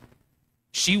 And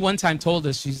she one time told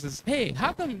us, she says, hey,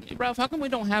 Ralph, how come we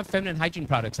don't have feminine hygiene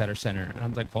products at our center? And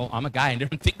I'm like, well, I'm a guy and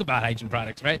don't think about hygiene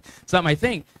products, right? It's not my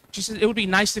thing. She says, it would be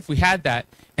nice if we had that.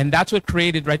 And that's what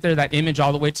created right there, that image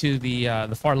all the way to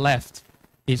the far left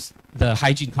is the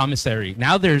hygiene commissary.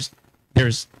 Now there's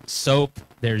soap,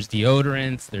 there's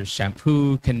deodorants, there's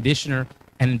shampoo, conditioner,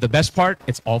 and the best part,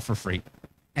 it's all for free.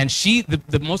 And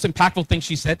the most impactful thing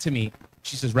she said to me,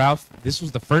 she says, Ralph, this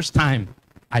was the first time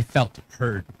I felt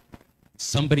heard.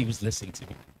 Somebody was listening to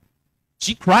me.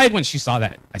 She cried when she saw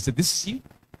that. I said, this is you.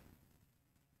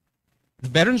 The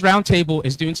Veterans Roundtable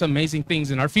is doing some amazing things,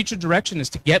 and our future direction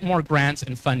is to get more grants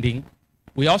and funding.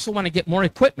 We also want to get more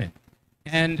equipment.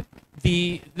 And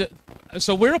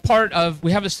so we're a part of,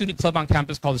 we have a student club on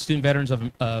campus called the Student Veterans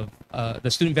the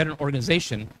Student Veteran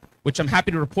Organization, which I'm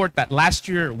happy to report that last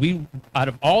year, out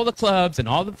of all the clubs and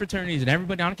all the fraternities and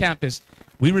everybody on campus,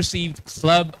 we received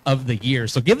Club of the Year.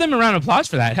 So give them a round of applause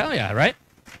for that. Hell yeah, right?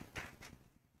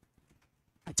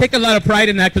 I take a lot of pride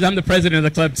in that because I'm the president of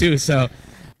the club too. So,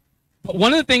 but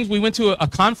one of the things, we went to a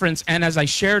conference, and as I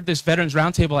shared this Veterans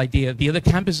Roundtable idea, the other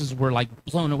campuses were like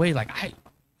blown away. Like, how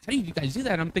do you guys do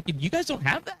that? And I'm thinking, you guys don't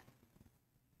have that?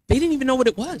 They didn't even know what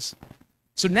it was.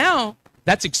 So now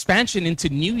that's expansion into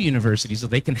new universities so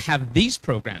they can have these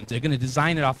programs. They're going to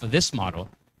design it off of this model.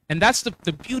 And that's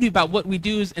the beauty about what we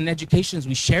do in education is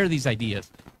we share these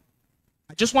ideas.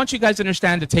 I just want you guys to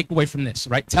understand the takeaway from this,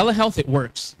 right? Telehealth, it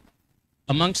works.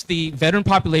 Amongst the veteran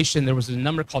population, there was a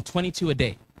number called 22 a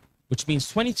day, which means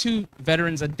 22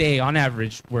 veterans a day on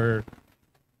average were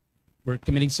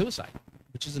committing suicide,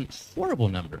 which is a horrible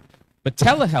number. But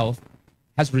telehealth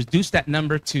has reduced that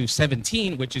number to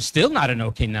 17, which is still not an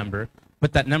okay number,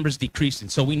 but that number is decreasing.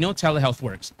 So we know telehealth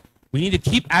works. We need to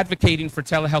keep advocating for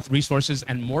telehealth resources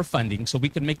and more funding so we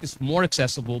can make this more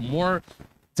accessible, more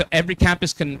to every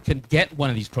campus can get one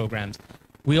of these programs.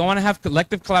 We want to have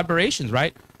collective collaborations,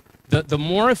 right? The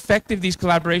more effective these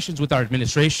collaborations with our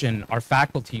administration, our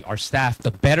faculty, our staff,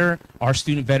 the better our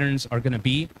student veterans are going to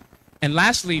be. And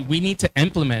lastly, we need to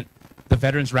implement the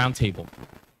Veterans Roundtable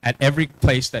at every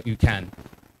place that you can.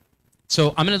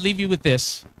 So I'm going to leave you with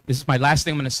this. This is my last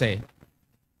thing I'm going to say.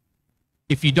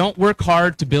 If you don't work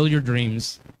hard to build your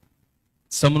dreams,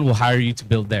 someone will hire you to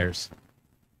build theirs.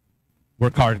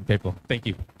 Work hard, people. Thank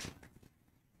you.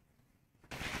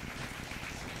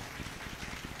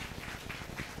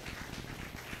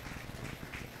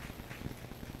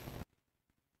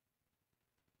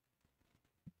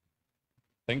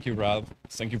 Thank you, Ralph.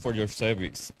 Thank you for your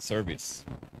service.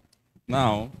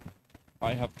 Now,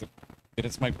 it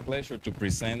is my pleasure to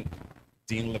present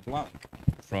Dean LeBlanc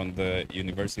from the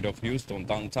University of Houston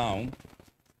downtown,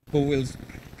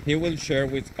 he will share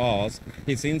with us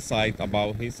his insight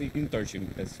about his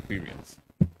internship experience.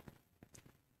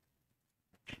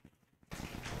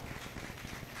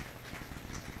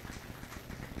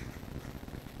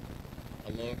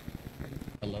 Hello,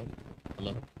 hello,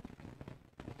 hello,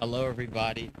 hello,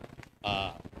 everybody.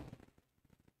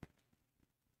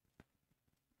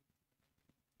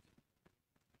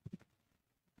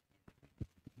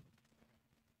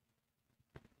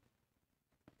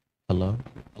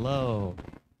 Hello,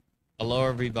 hello,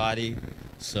 everybody.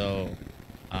 So,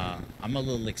 I'm a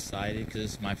little excited because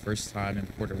it's my first time in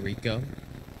Puerto Rico.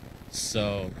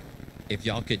 So, if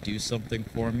y'all could do something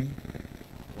for me,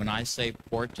 when I say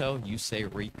Puerto, you say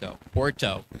Rico.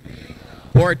 Puerto.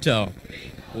 Puerto.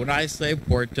 When I say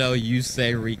Puerto, you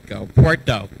say Rico.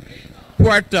 Puerto.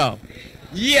 Puerto.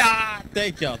 Yeah.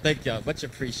 Thank y'all. Much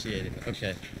appreciated.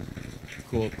 Okay.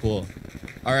 Cool.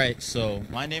 All right. So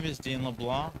my name is Dean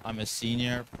LeBlanc. I'm a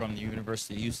senior from the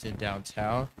University of Houston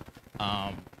downtown.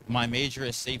 My major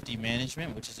is safety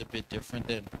management, which is a bit different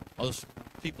than most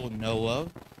people know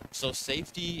of. So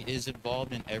safety is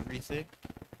involved in everything.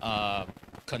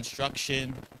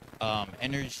 Construction,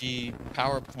 energy,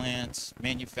 power plants,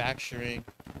 manufacturing.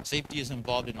 Safety is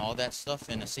involved in all that stuff,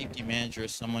 and a safety manager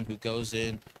is someone who goes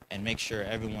in and makes sure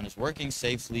everyone is working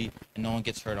safely and no one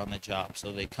gets hurt on the job.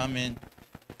 So they come in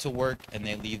to work and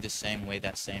they leave the same way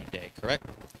that same day, correct?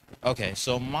 Okay,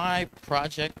 so my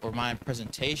project or my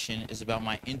presentation is about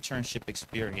my internship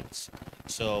experience.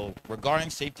 So regarding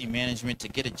safety management, to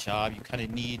get a job, you kind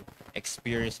of need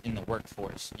experience in the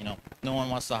workforce. You know, no one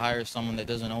wants to hire someone that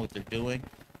doesn't know what they're doing.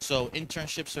 So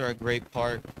internships are a great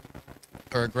part.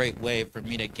 are a great way for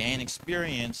me to gain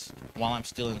experience while I'm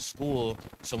still in school.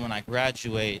 So when I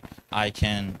graduate, I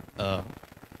can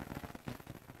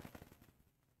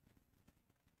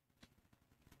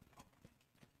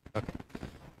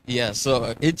yeah,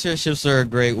 so internships are a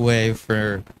great way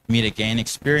for me to gain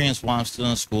experience while I'm still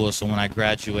in school. So when I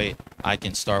graduate, I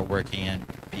can start working and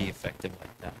be effective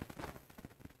like that.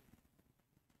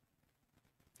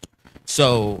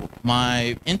 So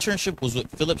my internship was with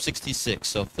Phillips 66.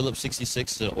 So Phillips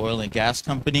 66 is an oil and gas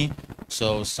company.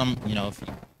 So if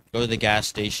you go to the gas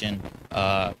station,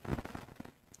 I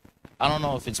don't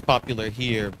know if it's popular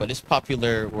here, but it's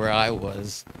popular where I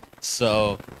was.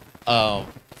 So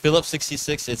Phillips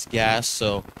 66, it's gas.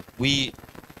 So the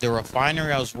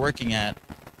refinery I was working at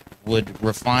would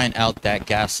refine out that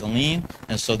gasoline,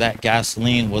 and so that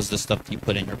gasoline was the stuff you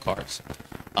put in your cars.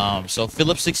 So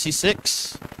Phillips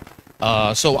 66.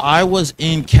 So I was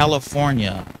in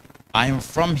California. I am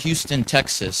from Houston,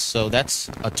 Texas. So that's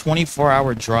a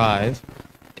 24-hour drive,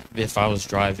 if I was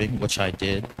driving, which I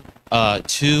did,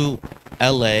 to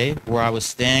LA, where I was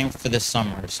staying for the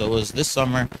summer. So it was this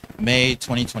summer, May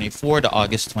 2024 to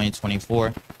August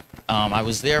 2024. I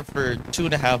was there for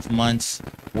 2.5 months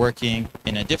working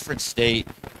in a different state,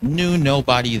 knew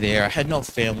nobody there, I had no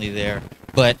family there,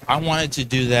 but I wanted to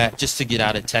do that just to get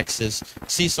out of Texas,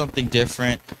 see something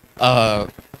different. I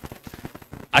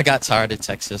got tired of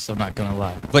Texas, I'm not gonna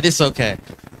lie, but it's okay.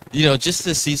 Just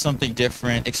to see something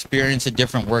different, experience a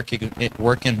different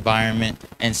work environment,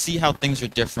 and see how things are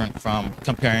different from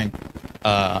comparing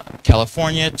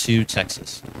California to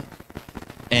Texas.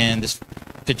 And this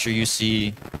picture you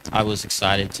see, I was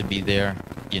excited to be there.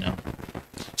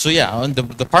 So yeah, the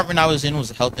department I was in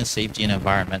was health and safety and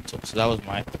environmental. So that was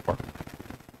my department.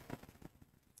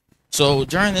 So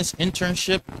during this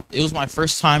internship, it was my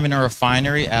first time in a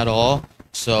refinery at all.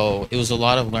 So it was a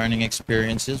lot of learning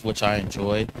experiences, which I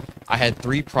enjoyed. I had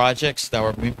 3 projects that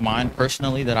were mine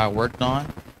personally that I worked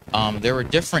on. There were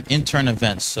different intern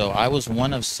events. So I was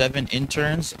one of 7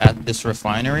 interns at this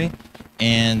refinery,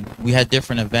 and we had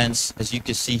different events. As you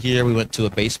can see here, we went to a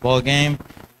baseball game.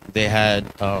 They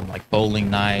had like bowling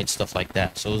night, stuff like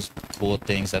that. So it was cool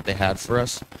things that they had for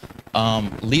us.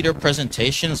 Leader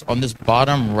presentations on this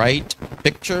bottom right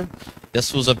picture.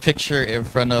 This was a picture in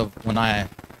front of when I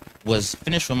was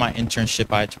finished with my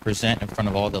internship. I had to present in front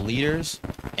of all the leaders,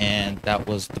 and that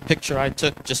was the picture I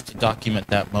took just to document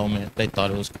that moment. They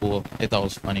thought it was cool. They thought it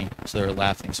was funny, so they were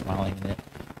laughing, smiling in it.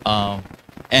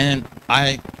 And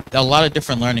I a lot of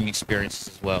different learning experiences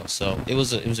as well. So it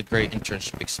was a great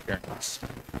internship experience.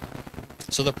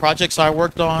 So the projects I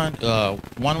worked on,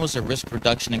 one was a risk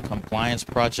reduction and compliance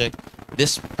project.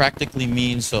 This practically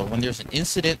means, so when there's an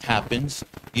incident happens,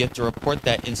 you have to report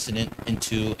that incident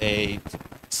into a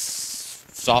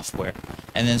software.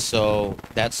 And then so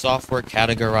that software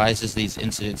categorizes these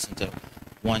incidents into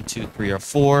 1, 2, 3, or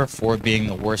 4, 4 being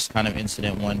the worst kind of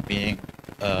incident, 1 being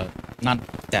not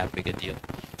that big a deal.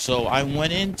 So I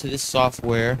went into this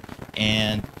software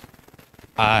and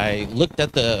I looked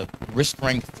at the risk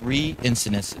rank 3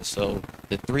 incidences. So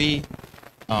the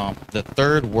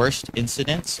 3rd worst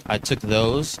incidents, I took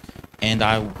those and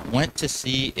I went to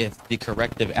see if the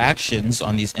corrective actions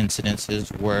on these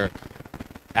incidences were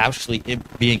actually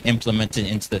being implemented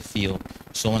into the field.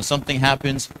 So when something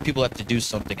happens, people have to do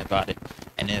something about it.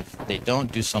 And if they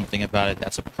don't do something about it,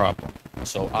 that's a problem.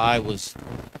 So I was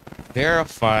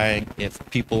verifying if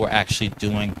people were actually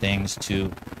doing things to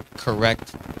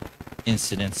correct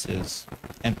incidences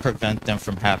and prevent them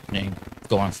from happening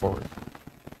going forward.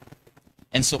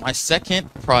 And so my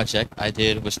second project I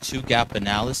did was 2 gap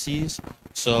analyses.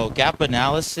 So gap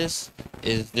analysis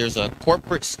is there's a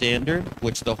corporate standard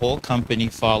which the whole company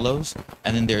follows,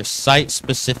 and then there's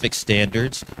site-specific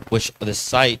standards which the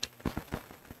site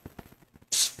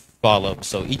follows.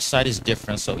 So each site is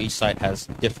different, so each site has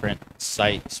different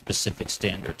site-specific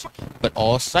standards. But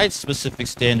all site-specific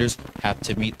standards have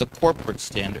to meet the corporate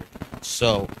standard.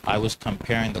 So I was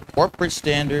comparing the corporate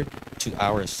standard to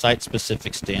our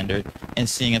site-specific standard and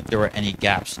seeing if there were any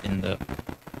gaps in the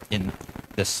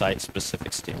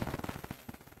site-specific standard.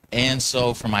 And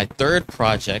so for my 3rd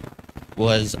project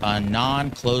was a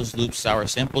non-closed loop sour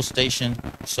sample station.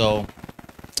 So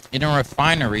in a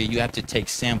refinery, you have to take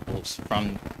samples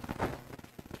from,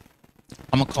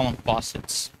 I'm gonna call them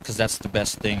faucets because that's the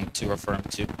best thing to refer them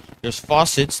to. There's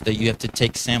faucets that you have to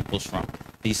take samples from.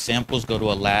 These samples go to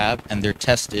a lab and they're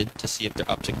tested to see if they're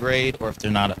up to grade or if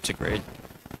they're not up to grade.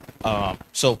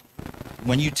 So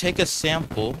when you take a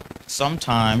sample,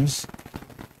 sometimes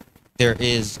there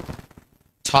is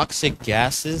toxic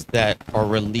gases that are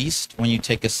released when you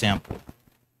take a sample.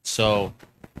 So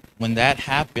when that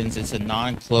happens, it's a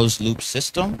non-closed loop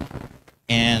system.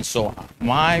 And so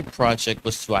my project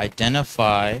was to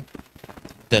identify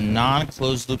the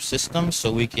non-closed loop systems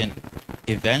so we can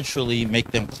eventually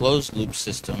make them closed loop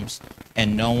systems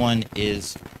and no one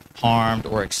is harmed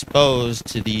or exposed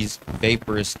to these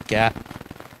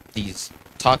these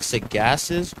toxic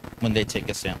gases when they take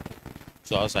a sample.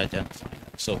 So I was identifying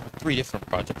that. So 3 different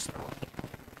projects.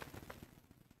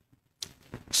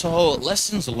 So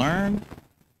lessons learned.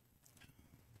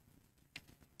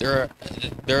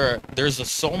 There's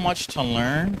so much to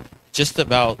learn just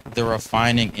about the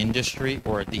refining industry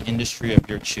or the industry of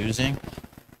your choosing,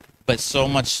 but so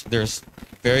much, there's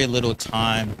very little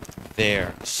time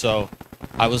there. So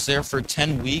I was there for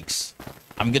 10 weeks.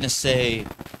 I'm gonna say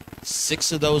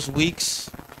 6 of those weeks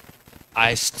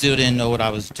I still didn't know what I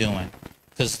was doing,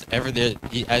 because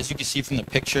as you can see from the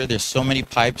picture, there's so many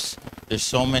pipes, there's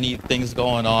so many things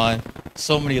going on,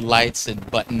 so many lights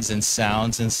and buttons and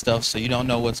sounds and stuff, so you don't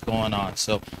know what's going on.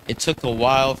 So it took a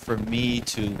while for me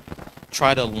to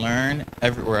try to learn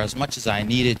everywhere as much as I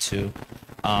needed to,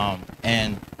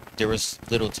 and there was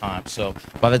little time. So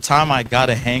by the time I got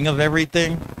a hang of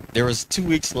everything, there was 2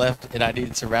 weeks left and I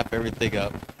needed to wrap everything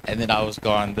up, and then I was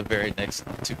gone the very next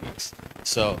 2 weeks.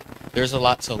 So there's a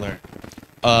lot to learn.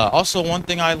 Also, one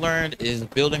thing I learned is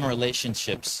building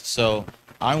relationships. So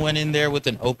I went in there with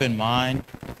an open mind.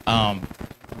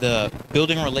 The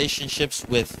building relationships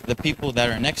with the people that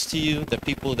are next to you, the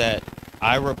people that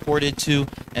I reported to,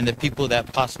 and the people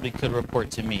that possibly could report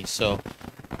to me. So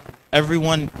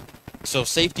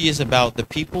safety is about the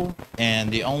people,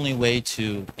 and the only way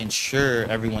to ensure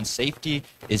everyone's safety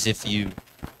is if you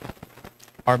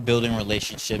are building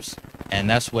relationships, and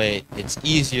that's why it's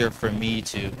easier for me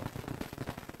to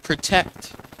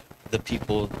protect the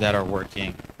people that are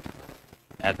working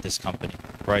at this company,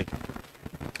 right?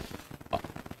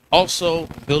 Also,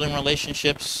 building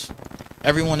relationships,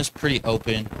 everyone is pretty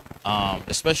open,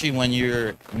 especially when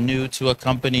you're new to a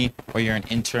company or you're an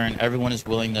intern. Everyone is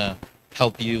willing to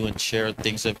help you and share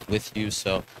things with you.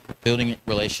 So building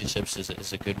relationships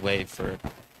is a good way for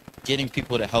getting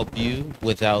people to help you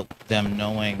without them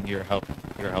knowing they're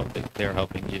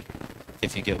helping you,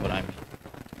 if you get what I mean.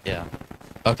 Yeah.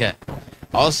 Okay.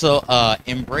 Also,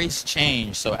 embrace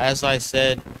change. So as I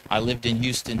said, I lived in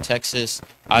Houston, Texas.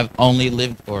 I've only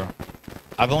lived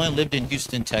in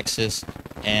Houston, Texas,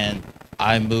 and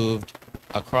I moved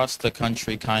across the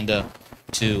country kinda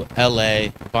to LA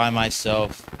by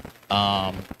myself.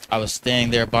 I was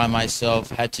staying there by myself,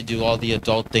 had to do all the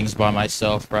adult things by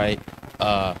myself, right?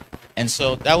 And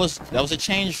so that was a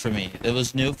change for me. It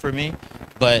was new for me,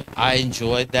 but I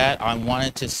enjoyed that. I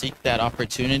wanted to seek that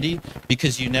opportunity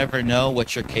because you never know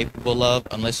what you're capable of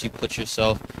unless you put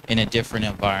yourself in a different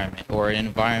environment, or an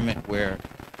environment where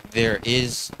there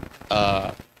is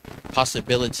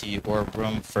possibility or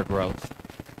room for growth.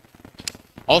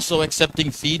 Also,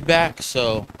 accepting feedback.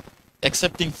 So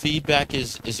accepting feedback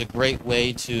is a great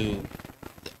way to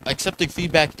accepting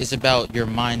feedback is about your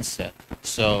mindset.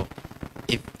 So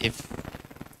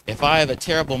if I have a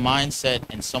terrible mindset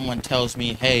and someone tells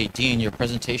me, hey Dean, your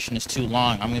presentation is too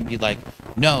long, I'm gonna be like,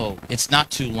 no, it's not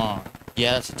too long.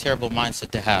 Yeah, that's a terrible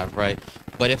mindset to have, right?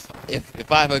 But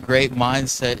if I have a great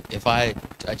mindset, if I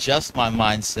adjust my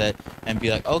mindset and be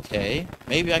like, okay,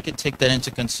 maybe I could take that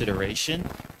into consideration,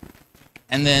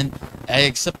 and then I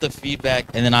accept the feedback,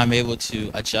 and then I'm able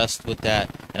to adjust with that,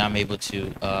 and I'm able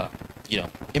to,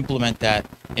 implement that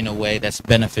in a way that's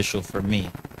beneficial for me.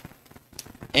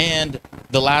 And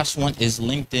the last one is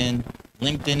LinkedIn.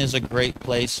 LinkedIn is a great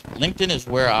place. LinkedIn is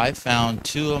where I found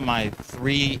 2 of my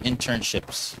 3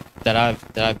 internships that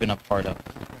I've been a part of.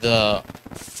 The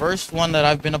first one that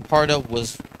I've been a part of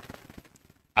was,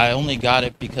 I only got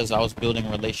it because I was building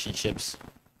relationships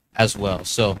as well.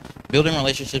 So building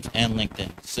relationships and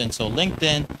LinkedIn. And so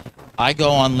LinkedIn, I go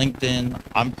on LinkedIn.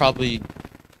 I'm probably,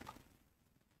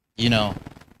 I'm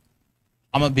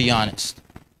gonna be honest.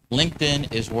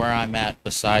 LinkedIn is where I'm at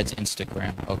besides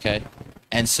Instagram, okay?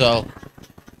 And so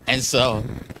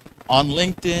on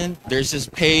LinkedIn, there's this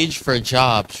page for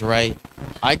jobs, right?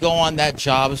 I go on that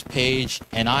jobs page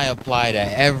and I apply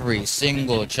to every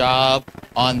single job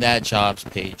on that jobs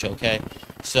page, okay?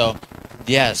 So,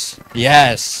 yes,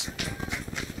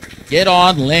 get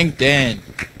on LinkedIn,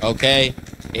 okay?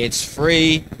 It's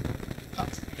free.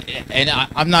 And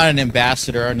I'm not an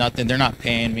ambassador or nothing. They're not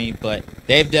paying me, but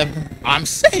they've definitely. I'm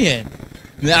saying,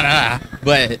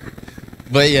 but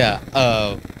yeah.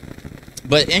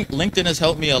 But LinkedIn has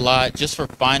helped me a lot just for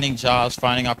finding jobs,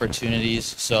 finding opportunities.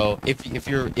 So if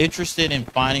you're interested in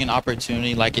finding an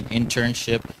opportunity like an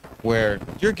internship where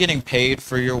you're getting paid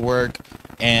for your work,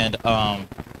 and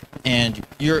and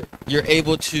you're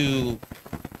able to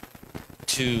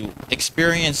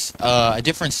experience a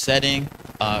different setting.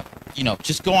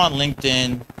 Just go on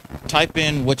LinkedIn, type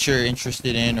in what you're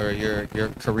interested in or your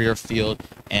career field,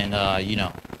 and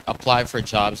apply for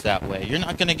jobs that way. You're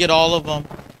not gonna get all of them,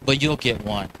 but you'll get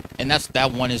one, and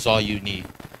that one is all you need.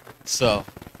 So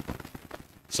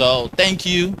thank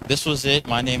you. This was it.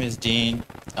 My name is Dean.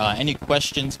 Any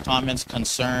questions, comments,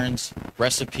 concerns,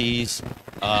 recipes,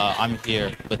 I'm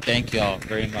here. But thank y'all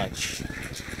very much.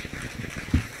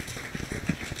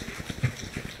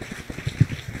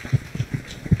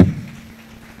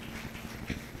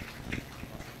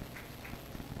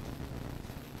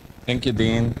 Thank you,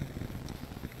 Dean.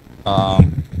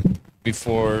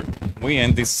 Before we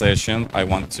end this session, I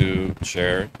want to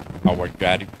share our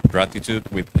gratitude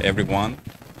with everyone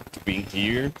to be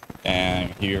here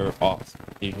and hear from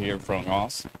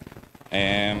us.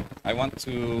 And I want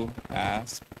to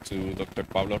ask to Dr.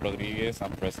 Pablo Rodriguez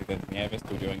and President Nieves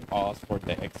to join us for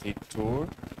the exit tour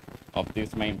of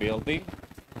this main building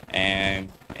and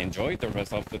enjoy the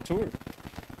rest of the tour.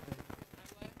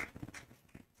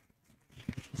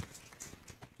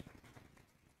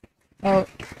 Oh,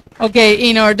 okay,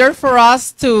 in order for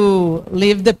us to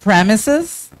leave the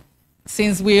premises,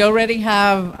 since we already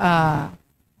have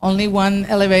only one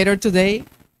elevator today,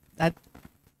 that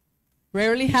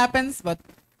rarely happens, but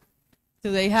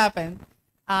today happened.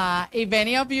 If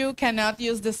any of you cannot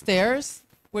use the stairs,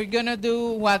 we're gonna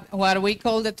do what we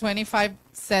call the 25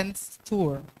 cents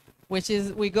tour, which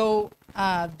is we go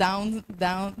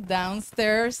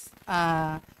downstairs,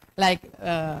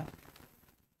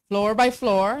 floor by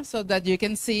floor, so that you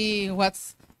can see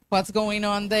what's going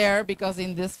on there, because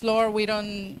in this floor we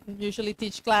don't usually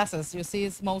teach classes. You see,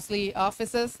 it's mostly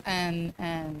offices and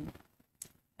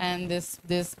this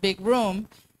big room.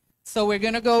 So we're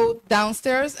gonna go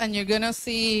downstairs, and you're gonna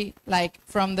see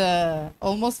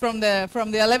almost from the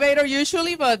elevator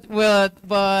usually, but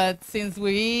since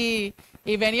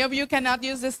if any of you cannot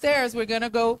use the stairs, we're gonna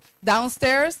go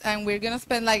downstairs, and we're gonna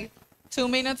spend like 2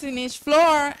 minutes in each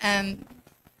floor, and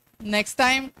next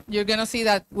time you're gonna see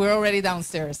that we're already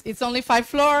downstairs. It's only 5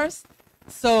 floors,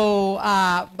 so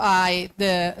by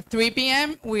the 3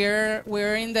 p.m.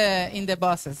 we're in the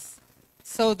buses.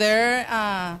 So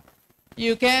there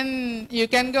you can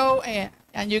go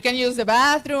and you can use the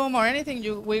bathroom or anything.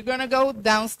 We're gonna go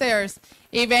downstairs.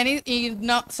 If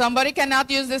somebody cannot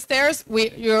use the stairs,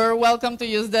 you're welcome to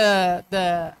use the.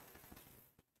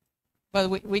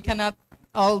 But we cannot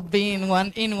all be in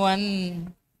one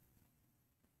thing.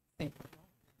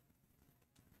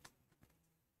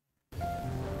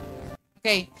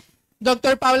 Okay,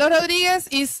 Dr. Pablo Rodriguez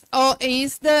is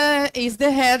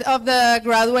the head of the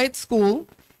graduate school.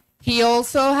 He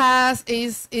also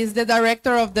is the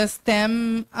director of the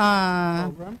STEM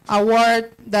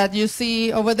award that you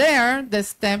see over there, the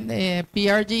STEM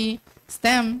PRG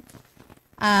STEM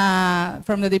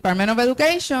from the Department of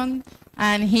Education,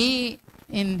 and he,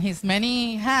 in his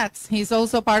many hats, he's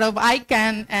also part of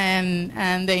ICANN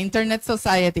and the Internet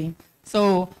Society.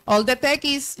 So all the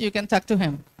techies, you can talk to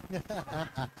him.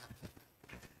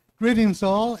 Greetings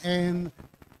all, and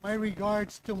my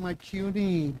regards to my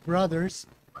CUNY brothers.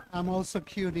 I'm also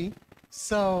CUNY,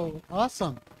 so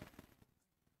awesome.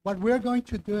 What we're going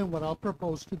to do and what I'll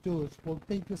propose to do is we'll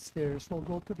take the stairs, we'll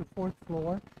go to the 4th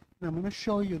floor, and I'm going to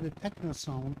show you the Techno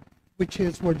Zone, which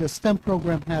is where the STEM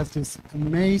program has this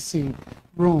amazing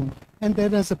room. And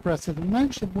then, as the president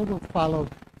mentioned, we will follow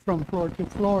from floor to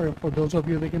floor. And for those of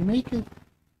you that can make it,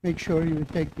 make sure you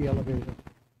take the elevator.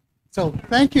 So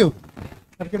thank you.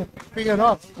 I'm going to pick it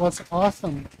up. It was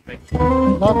awesome.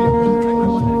 Love you.